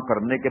گناہ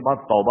کرنے کے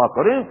بعد توبہ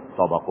کریں،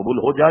 توبہ قبول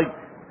ہو جائے۔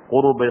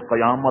 قرب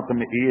قیامت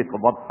میں ایک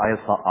وقت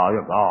ایسا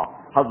آئے گا،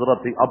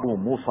 حضرت ابو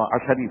موسیٰ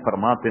اشعری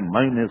فرماتے،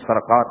 میں نے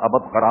سرکار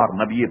ابد قرار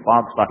نبی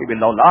پاک صاحب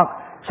اللہ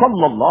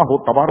صلی اللہ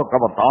تبارک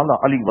و تعالی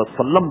علیہ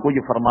وسلم کو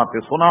یہ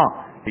فرماتے سنا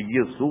کہ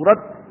یہ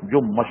سورج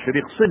جو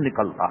مشرق سے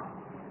نکلتا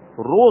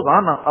ہے،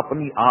 روزانہ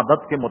اپنی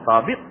عادت کے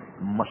مطابق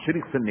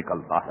مشرق سے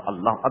نکلتا ہے۔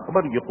 اللہ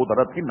اکبر، یہ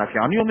قدرت کی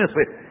نشانیوں میں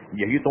سے۔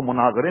 یہی تو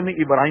مناظرے میں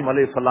ابراہیم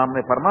علیہ السلام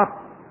نے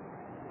فرمایا،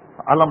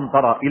 الم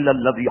تری الی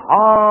الذی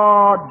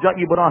حاج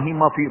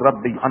ابراہیم فی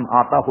ربہ ان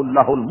آتاہ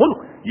اللہ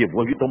الملک، یہ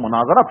وہی تو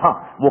مناظرہ تھا۔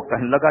 وہ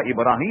کہنے لگا،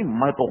 ابراہیم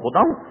میں تو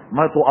خدا ہوں،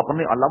 میں تو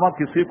اپنے علاوہ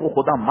کسی کو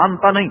خدا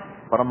مانتا نہیں،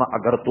 فرما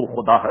اگر تو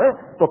خدا ہے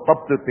تو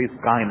تب سے اس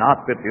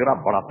کائنات پہ تیرا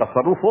بڑا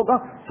تصرف ہوگا،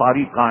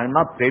 ساری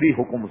کائنات تیری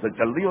حکم سے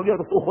چل رہی ہوگی،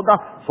 اگر تو خدا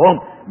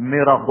سن،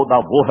 میرا خدا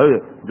وہ ہے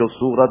جو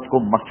سورج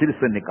کو مشرق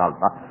سے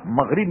نکالتا،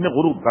 مغرب میں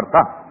غروب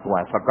کرتا، تو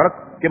ایسا کر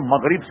کہ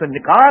مغرب سے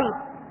نکال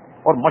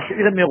اور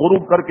مشرق میں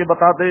غروب کر کے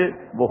بتا دے۔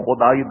 وہ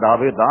خدائی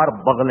دعوے دار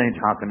بغلیں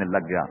جھانکنے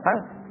لگ گیا ہے،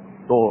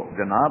 تو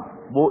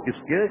جناب وہ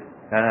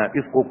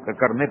اس کو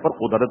کرنے پر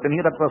قدرت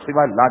نہیں رکھتا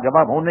سوائے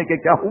لاجواب ہونے کے۔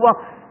 کیا ہوا؟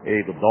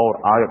 ایک دور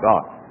آئے گا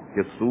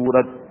کہ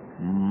سورج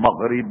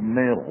مغرب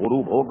میں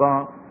غروب ہوگا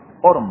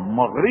اور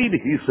مغرب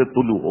ہی سے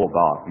طلوع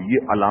ہوگا۔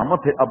 یہ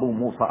علامت ہے، ابو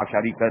موسیٰ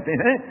اشعری کہتے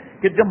ہیں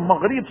کہ جب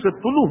مغرب سے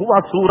طلوع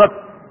ہوا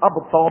سورج،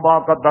 اب توبہ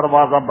کا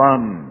دروازہ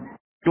بند،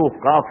 جو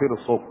کافر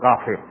سو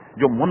کافر،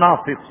 جو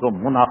منافق سو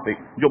منافق،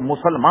 جو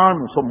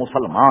مسلمان سو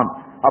مسلمان،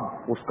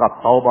 اب اس کا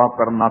توبہ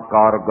کرنا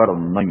کارگر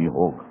نہیں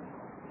ہوگا۔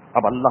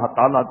 اب اللہ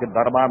تعالیٰ کے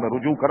دربار میں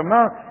رجوع کرنا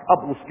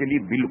اب اس کے لیے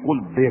بالکل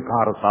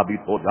بیکار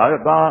ثابت ہو جائے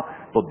گا۔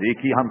 تو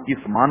دیکھیے ہم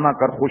کس معنی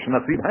کر خوش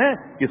نصیب ہیں،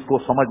 اس کو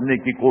سمجھنے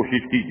کی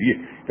کوشش کیجیے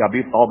کہ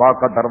ابھی توبہ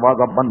کا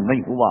دروازہ بند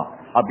نہیں ہوا،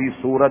 ابھی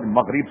سورج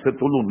مغرب سے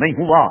طلوع نہیں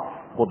ہوا،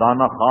 خدا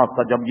نہ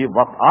خواستہ جب یہ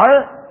وقت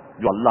آئے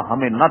جو اللہ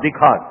ہمیں نہ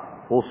دکھائے،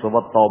 اس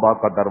وقت توبہ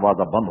کا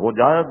دروازہ بند ہو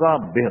جائے گا۔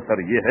 بہتر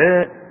یہ ہے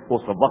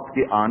اس وقت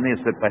کے آنے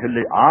سے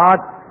پہلے آج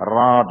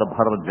رات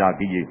بھر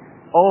جاگیے،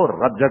 اور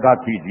رت جگہ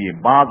کیجیے.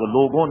 بعض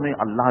لوگوں نے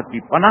اللہ کی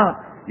پناہ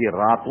یہ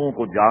راتوں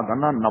کو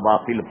جاگنا،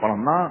 نوافل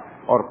پڑھنا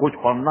اور کچھ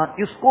پڑھنا،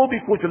 اس کو بھی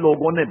کچھ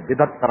لوگوں نے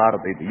بدعت قرار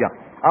دے دیا.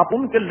 آپ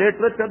ان کے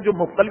لٹریچر جو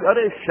مختلف،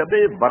 ارے شب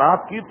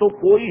برات کی تو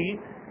کوئی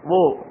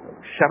وہ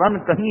شرن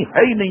کہیں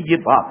ہے ہی نہیں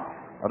یہ بات.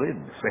 ارے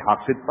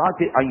صحافتہ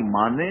کے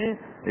ایمان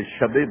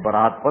شب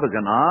برات پر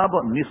جناب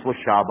نصف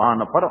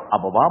شعبان پر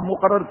ابواب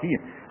مقرر کیے.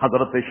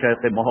 حضرت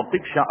شیخ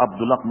محقق شاہ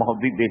عبداللہ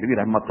محدث دہلوی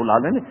رحمۃ اللہ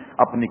علیہ نے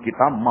اپنی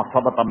کتاب ما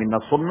ثبت من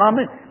السنہ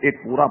میں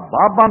ایک پورا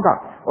باب باندھا،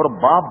 اور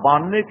باب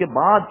باندھنے کے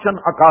بعد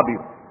چند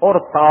اکابر اور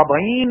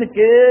تابعین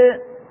کے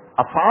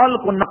افعال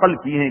کو نقل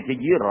کیے ہیں کہ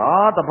یہ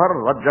رات بھر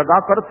رت جگا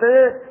کرتے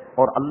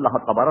اور اللہ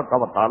تبارک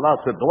و تعالیٰ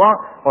سے دعا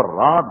اور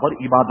رات بھر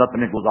عبادت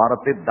میں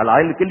گزارتے.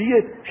 دلائل کے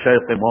لیے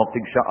شیخ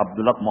محقق شاہ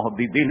عبداللہ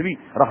محدث دہلوی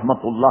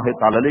رحمۃ اللہ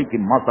تعالی علیہ کی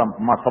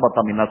ما ثبت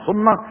من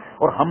السنہ،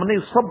 اور ہم نے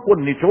سب کو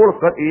نچوڑ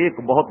کر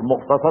ایک بہت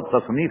مختصر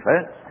تصنیف ہے،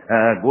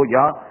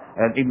 گویا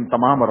ان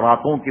تمام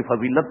راتوں کی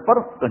فضیلت پر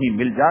کہیں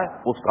مل جائے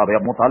اس کا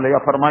مطالعہ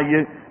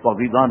فرمائیے. تو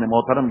عزیزان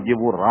محترم،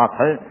 یہ وہ رات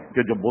ہے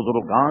کہ جو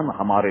بزرگان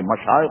ہمارے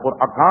مشائخ اور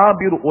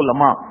اکابر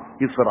علماء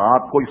اس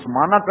رات کو اس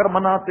معنی کر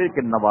مناتے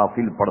کہ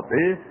نوافل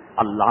پڑھتے،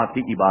 اللہ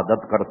کی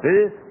عبادت کرتے،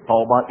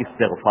 توبہ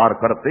استغفار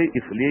کرتے،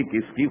 اس لیے کہ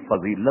اس کی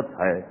فضیلت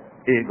ہے.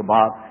 ایک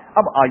بات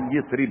اب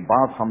آئیے صرف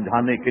بات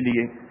سمجھانے کے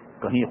لیے،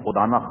 کہیں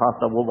خدا نہ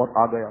خواستہ وہ وقت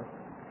آ گیا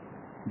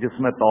جس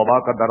میں توبہ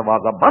کا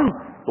دروازہ بند،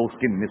 تو اس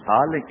کی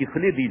مثالیں اس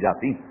لیے دی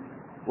جاتی،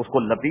 اس کو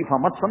لطیفہ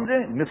مت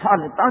سمجھیں،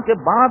 مثال تاکہ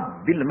بات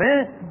دل میں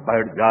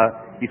بیٹھ جائے.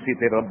 اسی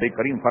طرح رب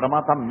کریم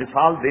فرماتا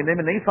مثال دینے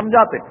میں نہیں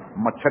سمجھاتے،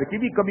 مچھر کی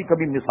بھی کبھی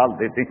کبھی مثال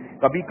دیتے،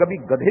 کبھی کبھی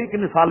گدھے کی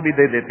مثال بھی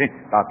دے دیتے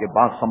تاکہ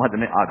بات سمجھ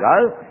میں آ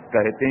جائے.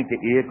 کہتے ہیں کہ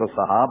ایک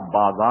صاحب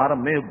بازار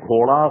میں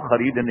گھوڑا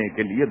خریدنے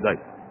کے لیے گئے.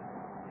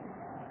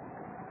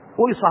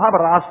 کوئی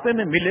صاحب راستے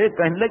میں ملے،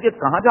 کہنے لگے کہ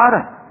کہاں جا رہے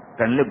ہیں؟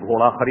 کہنے لگے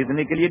گھوڑا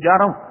خریدنے کے لیے جا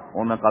رہا ہوں.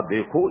 انہوں نے کہا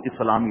دیکھو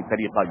اسلامی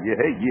طریقہ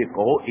یہ ہے، یہ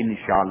کہو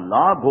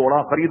انشاءاللہ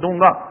گھوڑا خریدوں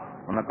گا.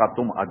 انہوں نے کہا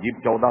تم عجیب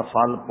 14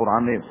 سال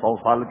پرانے 100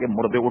 سال کے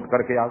مردے اٹھ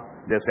کر کے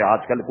جیسے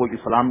آج کل کوئی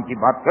اسلام کی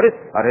بات کرے،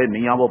 ارے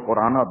میاں وہ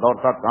پرانا دور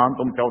تھا، کہاں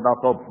تم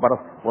 1400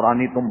 برس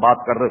پرانی تم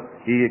بات کر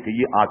رہے کہ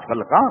یہ آج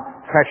کل کا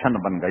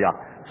فیشن بن گیا.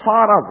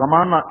 سارا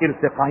زمانہ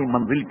ارتقائی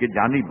منزل کی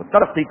جانب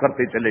ترقی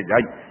کرتے چلے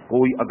جائے.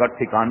 کوئی اگر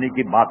ٹھکانے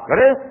کی بات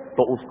کرے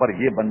تو اس پر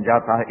یہ بن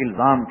جاتا ہے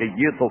الزام کہ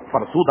یہ تو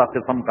فرسودہ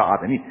قسم کا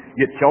آدمی،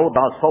 یہ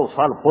 1400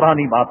 سال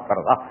پرانی بات کر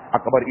رہا.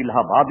 اکبر الہ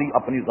آبادی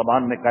اپنی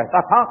زبان میں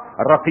کہتا تھا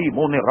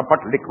رقیبوں نے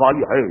رپٹ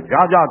لکھوائی ہے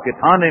جا جا کے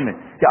تھانے میں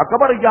کہ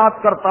اکبر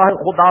یاد کرتا ہے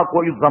خدا کو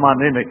اس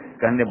زمانے میں.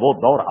 کہنے وہ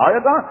دور آئے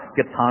گا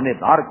کہ تھانے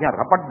دار کے یہاں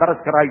رپٹ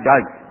درج کرائی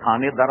جائے،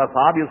 تھانے دار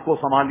صاحب اس کو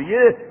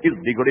سنبھالیے، اس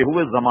بگڑے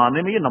ہوئے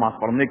زمانے میں یہ نماز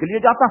پڑھنے کے لیے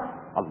جاتا.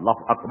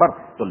 اللہ اکبر.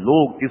 تو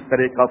لوگ اس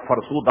طرح کا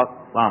فرسودہ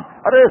کام،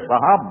 ارے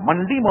صاحب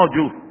منڈی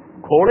موجود،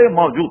 گھوڑے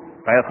موجود،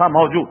 پیسہ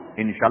موجود،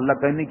 انشاءاللہ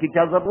کہنے کی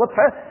کیا ضرورت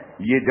ہے.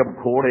 یہ جب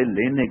گھوڑے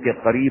لینے کے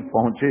قریب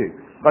پہنچے،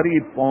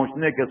 قریب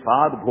پہنچنے کے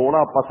ساتھ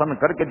گھوڑا پسند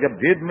کر کے جب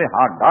جیب میں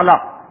ہاتھ ڈالا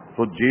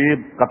تو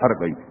جیب کتر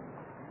گئی،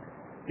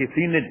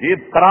 کسی نے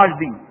جیب تراش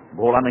دی،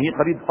 گھوڑا نہیں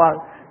خرید پائے.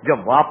 جب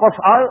واپس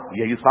آئے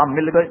یہی صاحب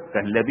مل گئے،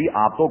 کہنے لگے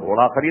آپ تو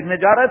گھوڑا خریدنے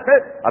جا رہے تھے،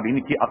 اب ان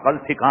کی عقل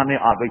ٹھکانے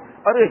آ گئی.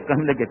 ارے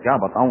کہنے لگے کیا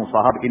بتاؤں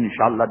صاحب،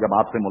 انشاءاللہ جب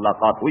آپ سے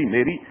ملاقات ہوئی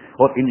میری،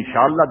 اور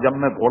انشاءاللہ جب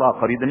میں گھوڑا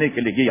خریدنے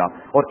کے لیے گیا،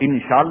 اور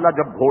انشاءاللہ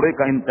جب گھوڑے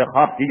کا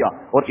انتخاب کیا،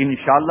 اور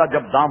انشاءاللہ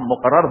جب دام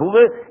مقرر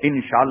ہوئے،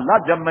 انشاءاللہ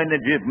جب میں نے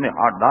جیب میں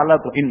ہاتھ ڈالا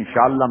تو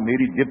انشاءاللہ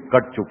میری جیب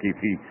کٹ چکی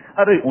تھی.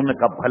 ارے ان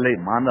کا بھلے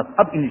مانس،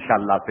 اب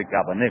انشاءاللہ سے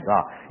کیا بنے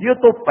گا؟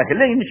 یہ تو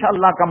پہلے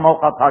انشاءاللہ کا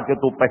موقع تھا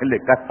کہ تو پہلے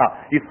کہتا،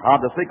 اس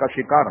حادثے کا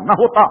شکار نہ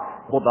ہوتا.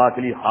 خدا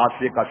کے لیے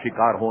حادثے کا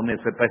شکار ہونے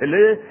سے پہلے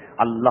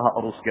اللہ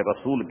اور اس کے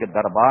رسول کے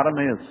دربار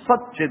میں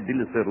سچے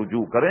دل سے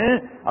رجوع کریں.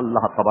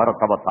 اللہ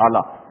تبارک و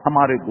تعالی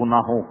ہمارے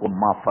گناہوں کو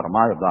معاف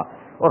فرمائے گا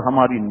اور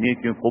ہماری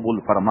نیکیوں قبول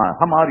فرمائے.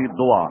 ہماری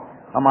دعا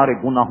ہمارے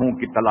گناہوں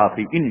کی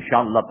تلافی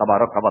انشاءاللہ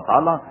تبارک و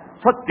تعالی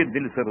سچے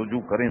دل سے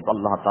رجوع کریں تو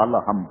اللہ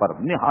تعالی ہم پر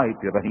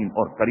نہایت رحیم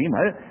اور کریم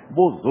ہے،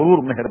 وہ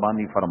ضرور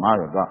مہربانی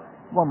فرمائے گا.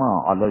 وما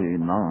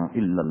علینا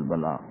الا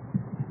البلاغ.